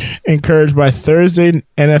Discord, encouraged by Thursday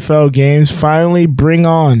NFL games. Finally, bring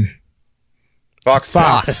on Fox.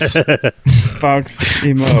 Fox. Fox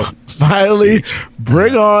emote. Finally,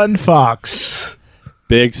 bring on Fox.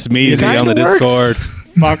 Big Smeezy Kinda on the works. Discord.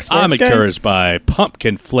 Fox Sports I'm Guy? encouraged by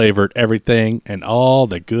pumpkin flavored everything and all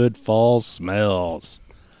the good fall smells.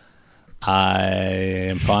 I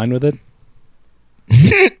am fine with it.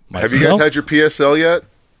 Have you guys had your PSL yet?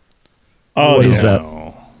 Oh, What is yeah. that?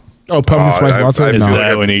 Oh, pumpkin spice I've- latte? I've- Is No.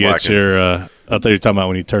 that when you Slacking. get your? I thought you were talking about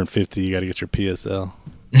when you turn 50, you got to get your PSL.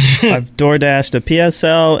 I've DoorDashed a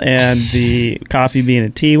PSL and the coffee bean a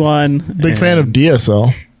T1. Big fan of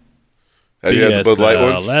DSL. Have you had the Bud Light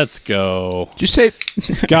one? Let's go. Did you say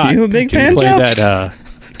Scott, You a big can fan, you play Joe? that?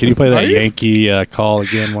 Can you play Are that you? Yankee call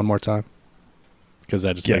again one more time? Because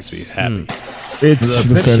that just makes me happy. It's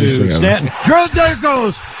the pitch funniest to thing ever. Stanton. There it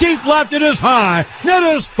goes. Deep left. It is high. It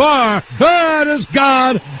is far. It is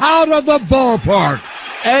gone out of the ballpark.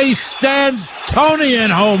 A Stantonian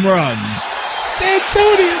home run.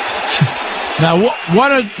 Stantonian? Now,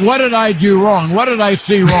 what did I do wrong? What did I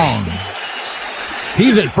see wrong?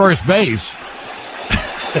 He's at first base.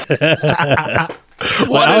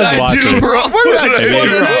 What I did was I do watching- wrong? What did I do What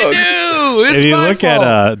did I wrong? do? It's If you my look fault.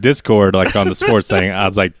 at Discord, like on the sports thing, I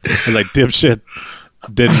was like, dipshit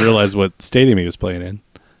didn't realize what stadium he was playing in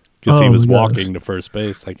because he Oh, was yes. walking to first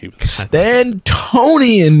base like he was.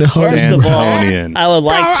 Stantonian. First of all, Stantonian. I would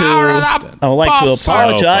like to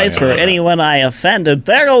apologize So for funny. anyone I offended.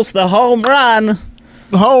 There goes the home run.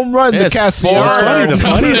 Home run to It's Castillo. four. It's funny. The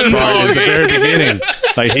funniest No, part is the very beginning.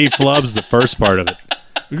 Like he flubs the first part of it.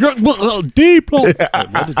 Deep. What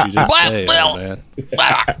did you just say, old man?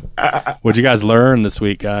 What'd you guys learn this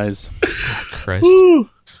week, guys? Christ.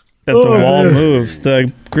 That the wall moves.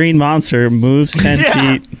 The green monster moves 10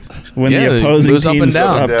 feet when Yeah, the it opposing moves up and team's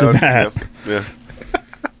down. up to bat. Yeah.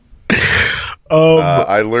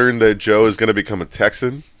 I learned that Joe is going to become a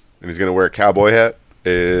Texan, and he's going to wear a cowboy hat.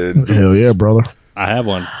 And Hell yeah, brother. I have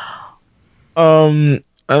one.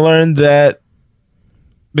 I learned that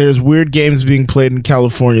there's weird games being played in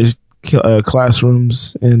California's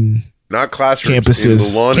classrooms and not classrooms, campuses,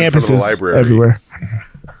 in the lawn in front of the library. everywhere.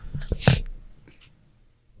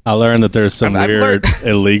 I learned that there's some I've weird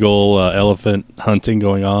illegal elephant hunting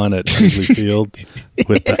going on at Wrigley Field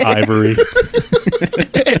with the Ivory.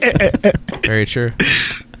 Very true.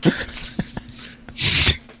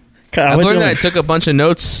 God, I've what'd learned you that I learn? took a bunch of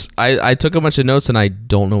notes. I took a bunch of notes and I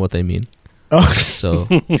don't know what they mean. Oh, So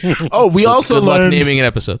oh, we also good luck learned. naming an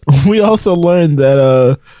episode. We also learned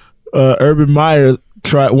that Urban Meyer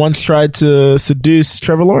once tried to seduce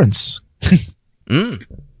Trevor Lawrence.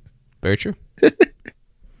 Very true.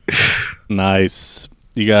 Nice.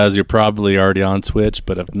 You guys, you're probably already on Twitch,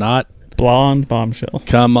 but if not, Blonde Bombshell.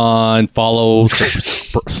 Come on, follow,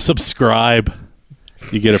 subscribe.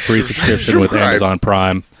 You get a free subscription with Amazon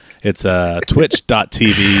Prime. It's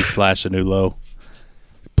twitch.tv/Anulo.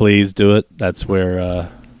 Please do it. That's where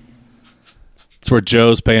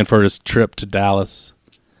Joe's paying for his trip to Dallas.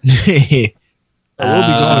 We'll be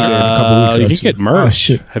going there in a couple weeks. You can get merch. Oh,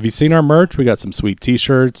 shit. Have you seen our merch? We got some sweet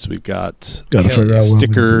T-shirts. We've got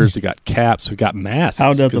stickers. We got caps. We got masks.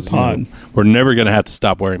 How does a pod? We're never going to have to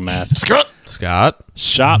stop wearing masks. Scott.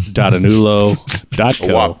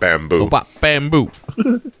 Shop.anulo.co. Wop bamboo. Wop bamboo.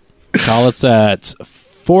 Call us at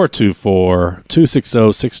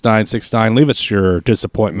 424-260-6969. Leave us your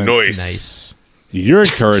disappointments. Nice. Your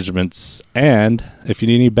encouragements. And if you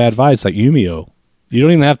need any bad advice, like Yumio, you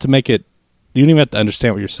don't even have to make it. You don't even have to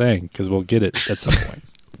understand what you're saying because we'll get it at some point.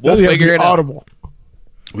 We'll figure it audible. out.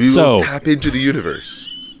 We will tap into the universe.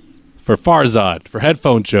 For Farzad, for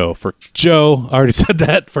Headphone Joe, for Joe, I already said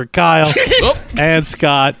that, for Kyle and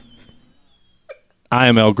Scott, I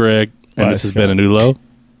am El Greg, and this has been Anulo.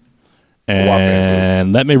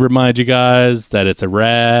 And let me remind you guys that it's a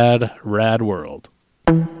rad, rad world.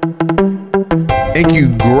 Thank you,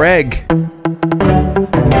 Greg.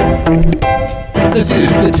 This is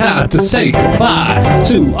the time to say goodbye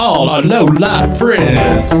to all our low-life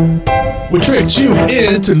friends. We tricked you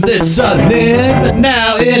into listening, but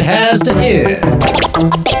now it has to end.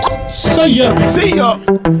 See ya. See ya.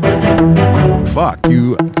 Fuck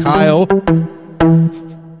you, Kyle.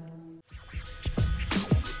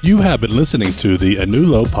 You have been listening to the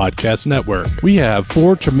Anulo Podcast Network. We have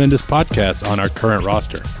 4 tremendous podcasts on our current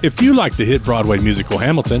roster. If you like the hit Broadway musical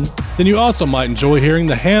Hamilton, then you also might enjoy hearing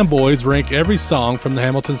the Ham Boys rank every song from the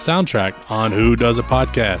Hamilton soundtrack on Who Does a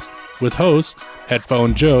Podcast, with hosts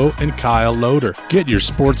Headphone Joe and Kyle Loader. Get your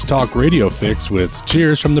sports talk radio fix with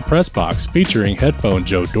Cheers from the Press Box, featuring Headphone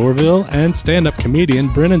Joe Dorville and stand-up comedian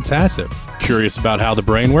Brennan Tassif. Curious about how the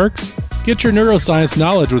brain works? Get your neuroscience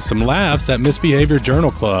knowledge with some laughs at Misbehavior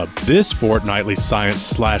Journal Club. This fortnightly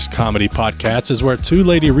science/comedy podcast is where 2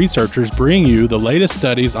 lady researchers bring you the latest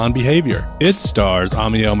studies on behavior. It stars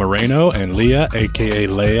Amiel Moreno and Leah, aka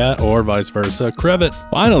Leia, or vice versa, Crevitt.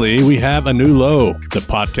 Finally, we have Anulo, the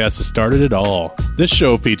podcast that started it all. This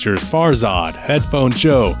show features Farzad, Headphone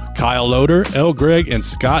Joe, Kyle Loader, El Greg, and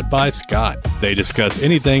Scott by Scott. They discuss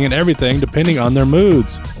anything and everything depending on their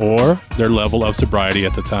moods or their level of sobriety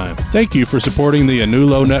at the time. Thank you for supporting the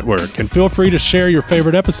Anulo Network, and feel free to share your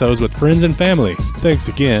favorite episodes with friends and family. Thanks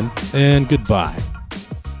again, and goodbye.